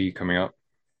to see coming up?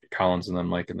 Collins and then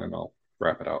Mike, and then I'll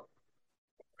wrap it out.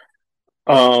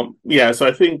 Yeah, so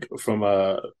I think from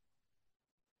a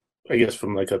I guess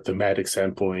from like a thematic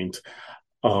standpoint,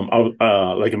 like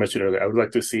I mentioned earlier, I would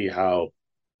like to see how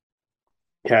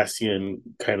Cassian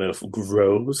kind of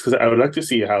grows because I would like to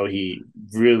see how he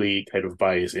really kind of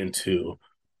buys into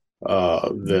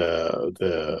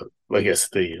the I guess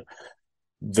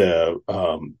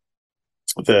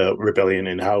the rebellion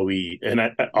and how we and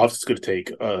I obviously it's going to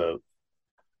take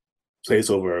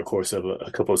plays over a course of a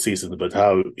couple of seasons, but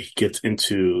how he gets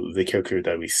into the character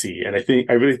that we see. And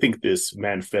I really think this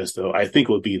manifesto, I think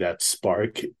will be that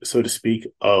spark, so to speak,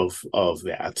 of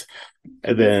that.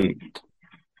 And then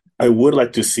I would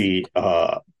like to see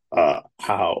how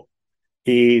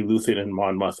he, Luthen, and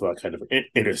Mon Mothma kind of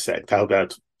intersect, how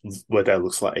that what that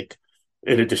looks like.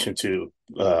 In addition to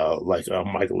like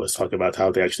Michael was talking about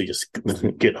how they actually just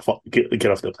get off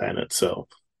the planet. So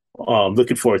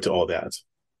looking forward to all that.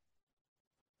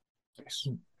 Nice.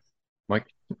 Mike.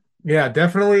 Yeah,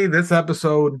 definitely. This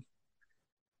episode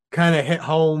kind of hit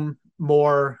home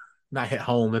more. Not hit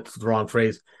home, that's the wrong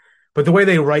phrase. But the way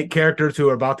they write characters who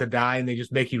are about to die and they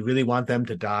just make you really want them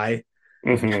to die.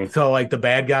 Hmm. So like the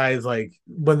bad guys, like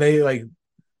when they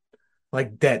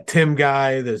like that Tim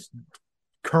guy, this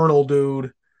Colonel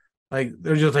dude, like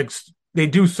they're just like they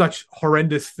do such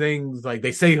horrendous things. Like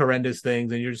they say horrendous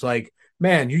things, and you're just like,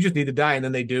 man, you just need to die, and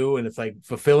then they do, and it's like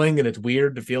fulfilling, and it's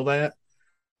weird to feel that.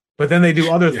 But then they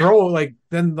do other Yeah,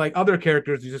 then like other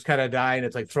characters you just kind of die and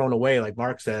it's like thrown away, like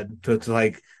Mark said. So it's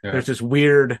like yeah, there's this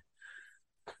weird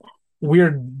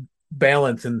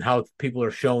balance in how people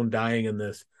are shown dying in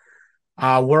this.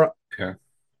 Where yeah.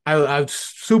 I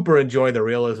super enjoy the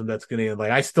realism that's getting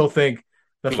like I still think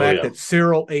the Oh fact yeah. that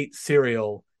Cyril ate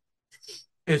cereal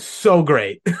is so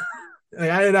great. Like,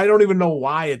 I don't even know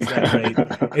why it's that great.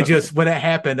 It just when it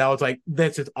happened, I was like,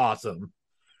 this is awesome.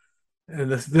 And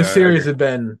this Yeah, I series agree. has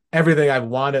been everything I've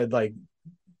wanted like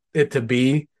it to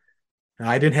be.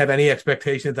 I didn't have any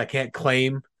expectations. I can't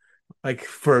claim like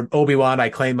for Obi-Wan, I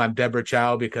claim I'm Deborah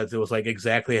Chow because it was like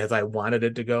exactly as I wanted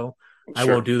it to go. I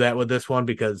won't Sure. do that with this one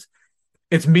because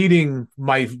it's meeting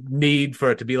my need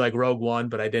for it to be like Rogue One,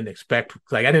 but I didn't expect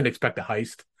a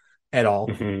heist at all.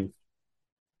 Hmm.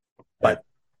 But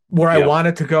where I Yep. want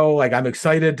it to go, like I'm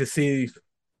excited to see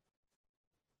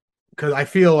because I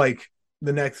feel like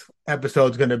the next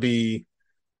episode's going to be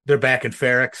they're back in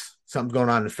Ferrix. Something's going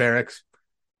on in Ferrix.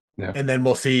 Yeah, And then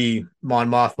we'll see Mon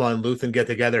Mothma and Luthen get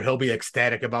together. He'll be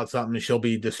ecstatic about something and she'll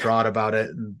be distraught about it.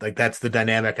 And like that's the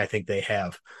dynamic I think they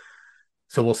have.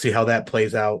 So we'll see how that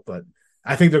plays out. But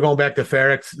I think they're going back to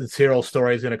Ferrix. The Cyril's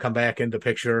story is going to come back into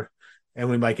picture, and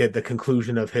we might get the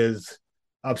conclusion of his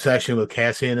obsession with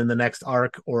Cassian in the next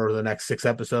arc or the next 6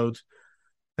 episodes.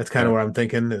 That's kind of yeah, where I'm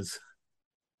thinking is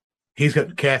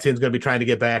Cassian's going to be trying to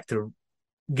get back to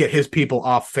get his people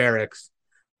off Ferrix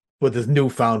with his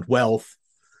newfound wealth,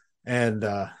 and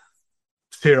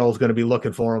Cyril's going to be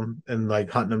looking for him and like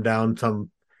hunting him down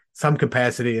some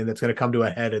capacity, and it's going to come to a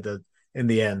head at the in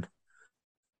the end.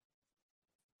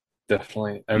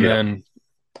 definitely. And Yep. then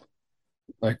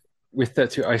like with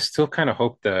that too, I still kind of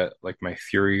hope that like my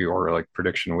theory or like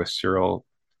prediction with Cyril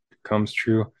comes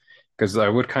true because I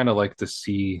would kind of like to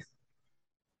see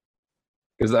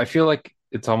because I feel like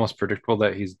it's almost predictable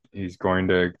that he's going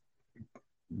to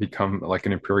become like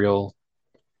an imperial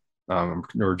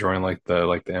or join like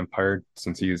the empire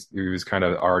since he was kind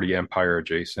of already empire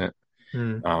adjacent.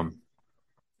 Hmm. Um,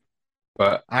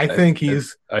 but I think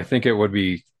he's I think it would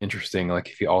be interesting like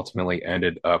if he ultimately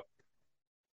ended up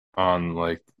on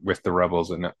like with the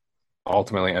rebels and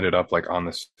ultimately ended up like on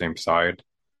the same side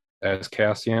as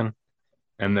Cassian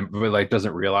and then but like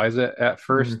doesn't realize it at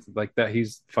hmm, first like that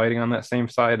he's fighting on that same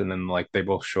side and then like they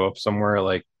both show up somewhere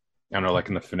like I don't know like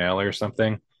in the finale or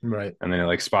something right. and then he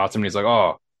like spots him and he's like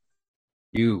oh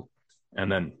you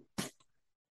and then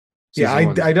Yeah, season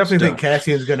one's I definitely think done.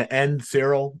 Cassian's going to end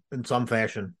Cyril in some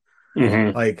fashion.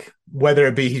 Hmm. Like whether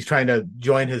it be he's trying to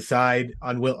join his side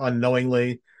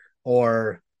unknowingly,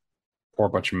 or Pour a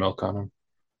bunch of milk on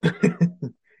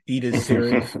him, eat his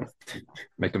cereal.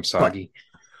 make him But soggy.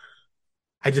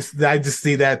 I just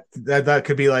see that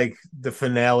could be like the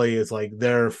finale is like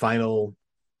their final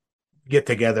get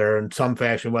together in some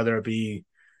fashion, whether it be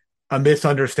a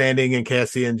misunderstanding and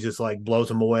Cassian just like blows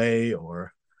him away,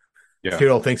 or Yeah,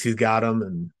 Cyril thinks he's got him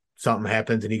and something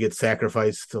happens and he gets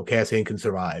sacrificed so Cassian can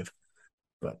survive.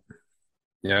 But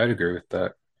yeah, I'd agree with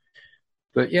that.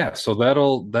 But yeah, so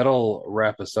that'll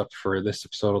wrap us up for this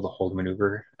episode of the Hold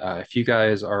Maneuver. If you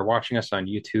guys are watching us on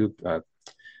YouTube,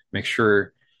 make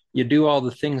sure you do all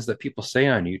the things that people say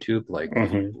on YouTube, like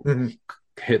Hmm. mhm.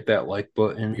 hit that like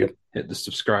button, Yep. hit the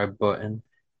subscribe button,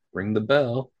 ring the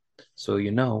bell so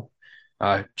you know.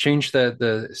 Change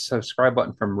the subscribe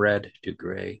button from red to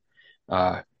gray.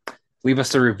 Uh, Leave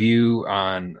us a review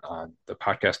on the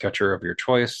podcast catcher of your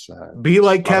choice. Be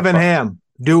like Kevin Spotify. Ham.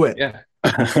 Do it. Yeah,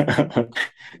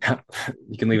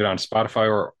 you can leave it on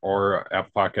Spotify or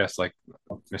Apple Podcasts, like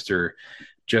Mr.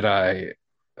 Jedi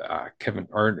Kevin,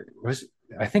 or was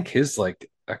I think his like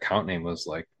account name was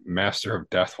like Master of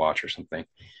Death Watch or something,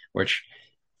 which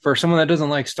for someone that doesn't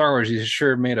like Star Wars, he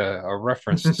sure made a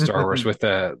reference to Star Wars with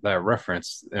that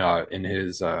reference in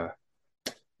his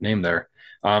name there.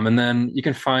 And then you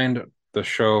can find the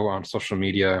show on social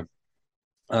media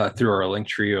through our link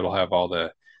tree. It'll have all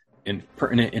the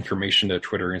pertinent information to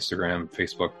Twitter, Instagram,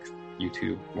 Facebook,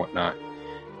 YouTube, whatnot.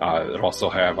 It'll also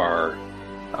have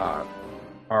uh,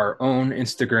 our own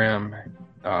Instagram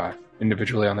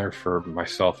individually on there for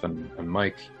myself and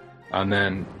Mike. And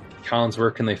then, Collins, where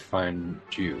can they find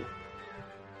you?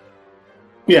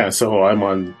 Yeah, so I'm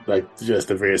on like just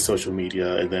the various social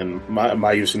media, and then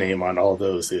my username on all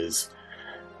those is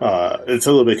it's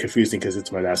a little bit confusing because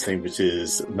it's my last name, which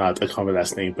is not a common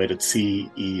last name, but it's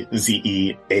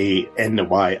CEZEANYIM.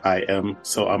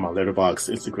 So I'm on Letterboxd,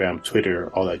 Instagram, Twitter,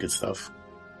 all that good stuff.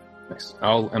 Nice.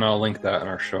 I'll link that in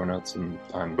our show notes and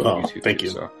on YouTube. Thank too,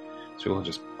 you. So you'll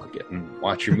just click it and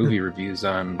watch your movie reviews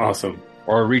on Awesome.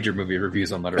 or read your movie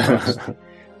reviews on Letterboxd.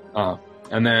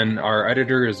 And then our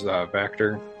editor is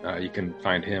Vactor. You can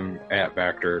find him at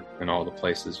Vactor in all the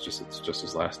places. It's just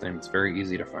his last name. It's very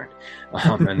easy to find.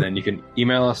 And then you can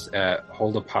email us at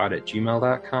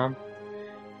holdapod@gmail.com.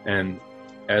 And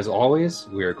as always,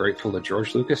 we are grateful to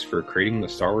George Lucas for creating the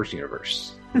Star Wars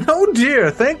universe. Oh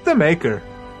dear, thank the maker.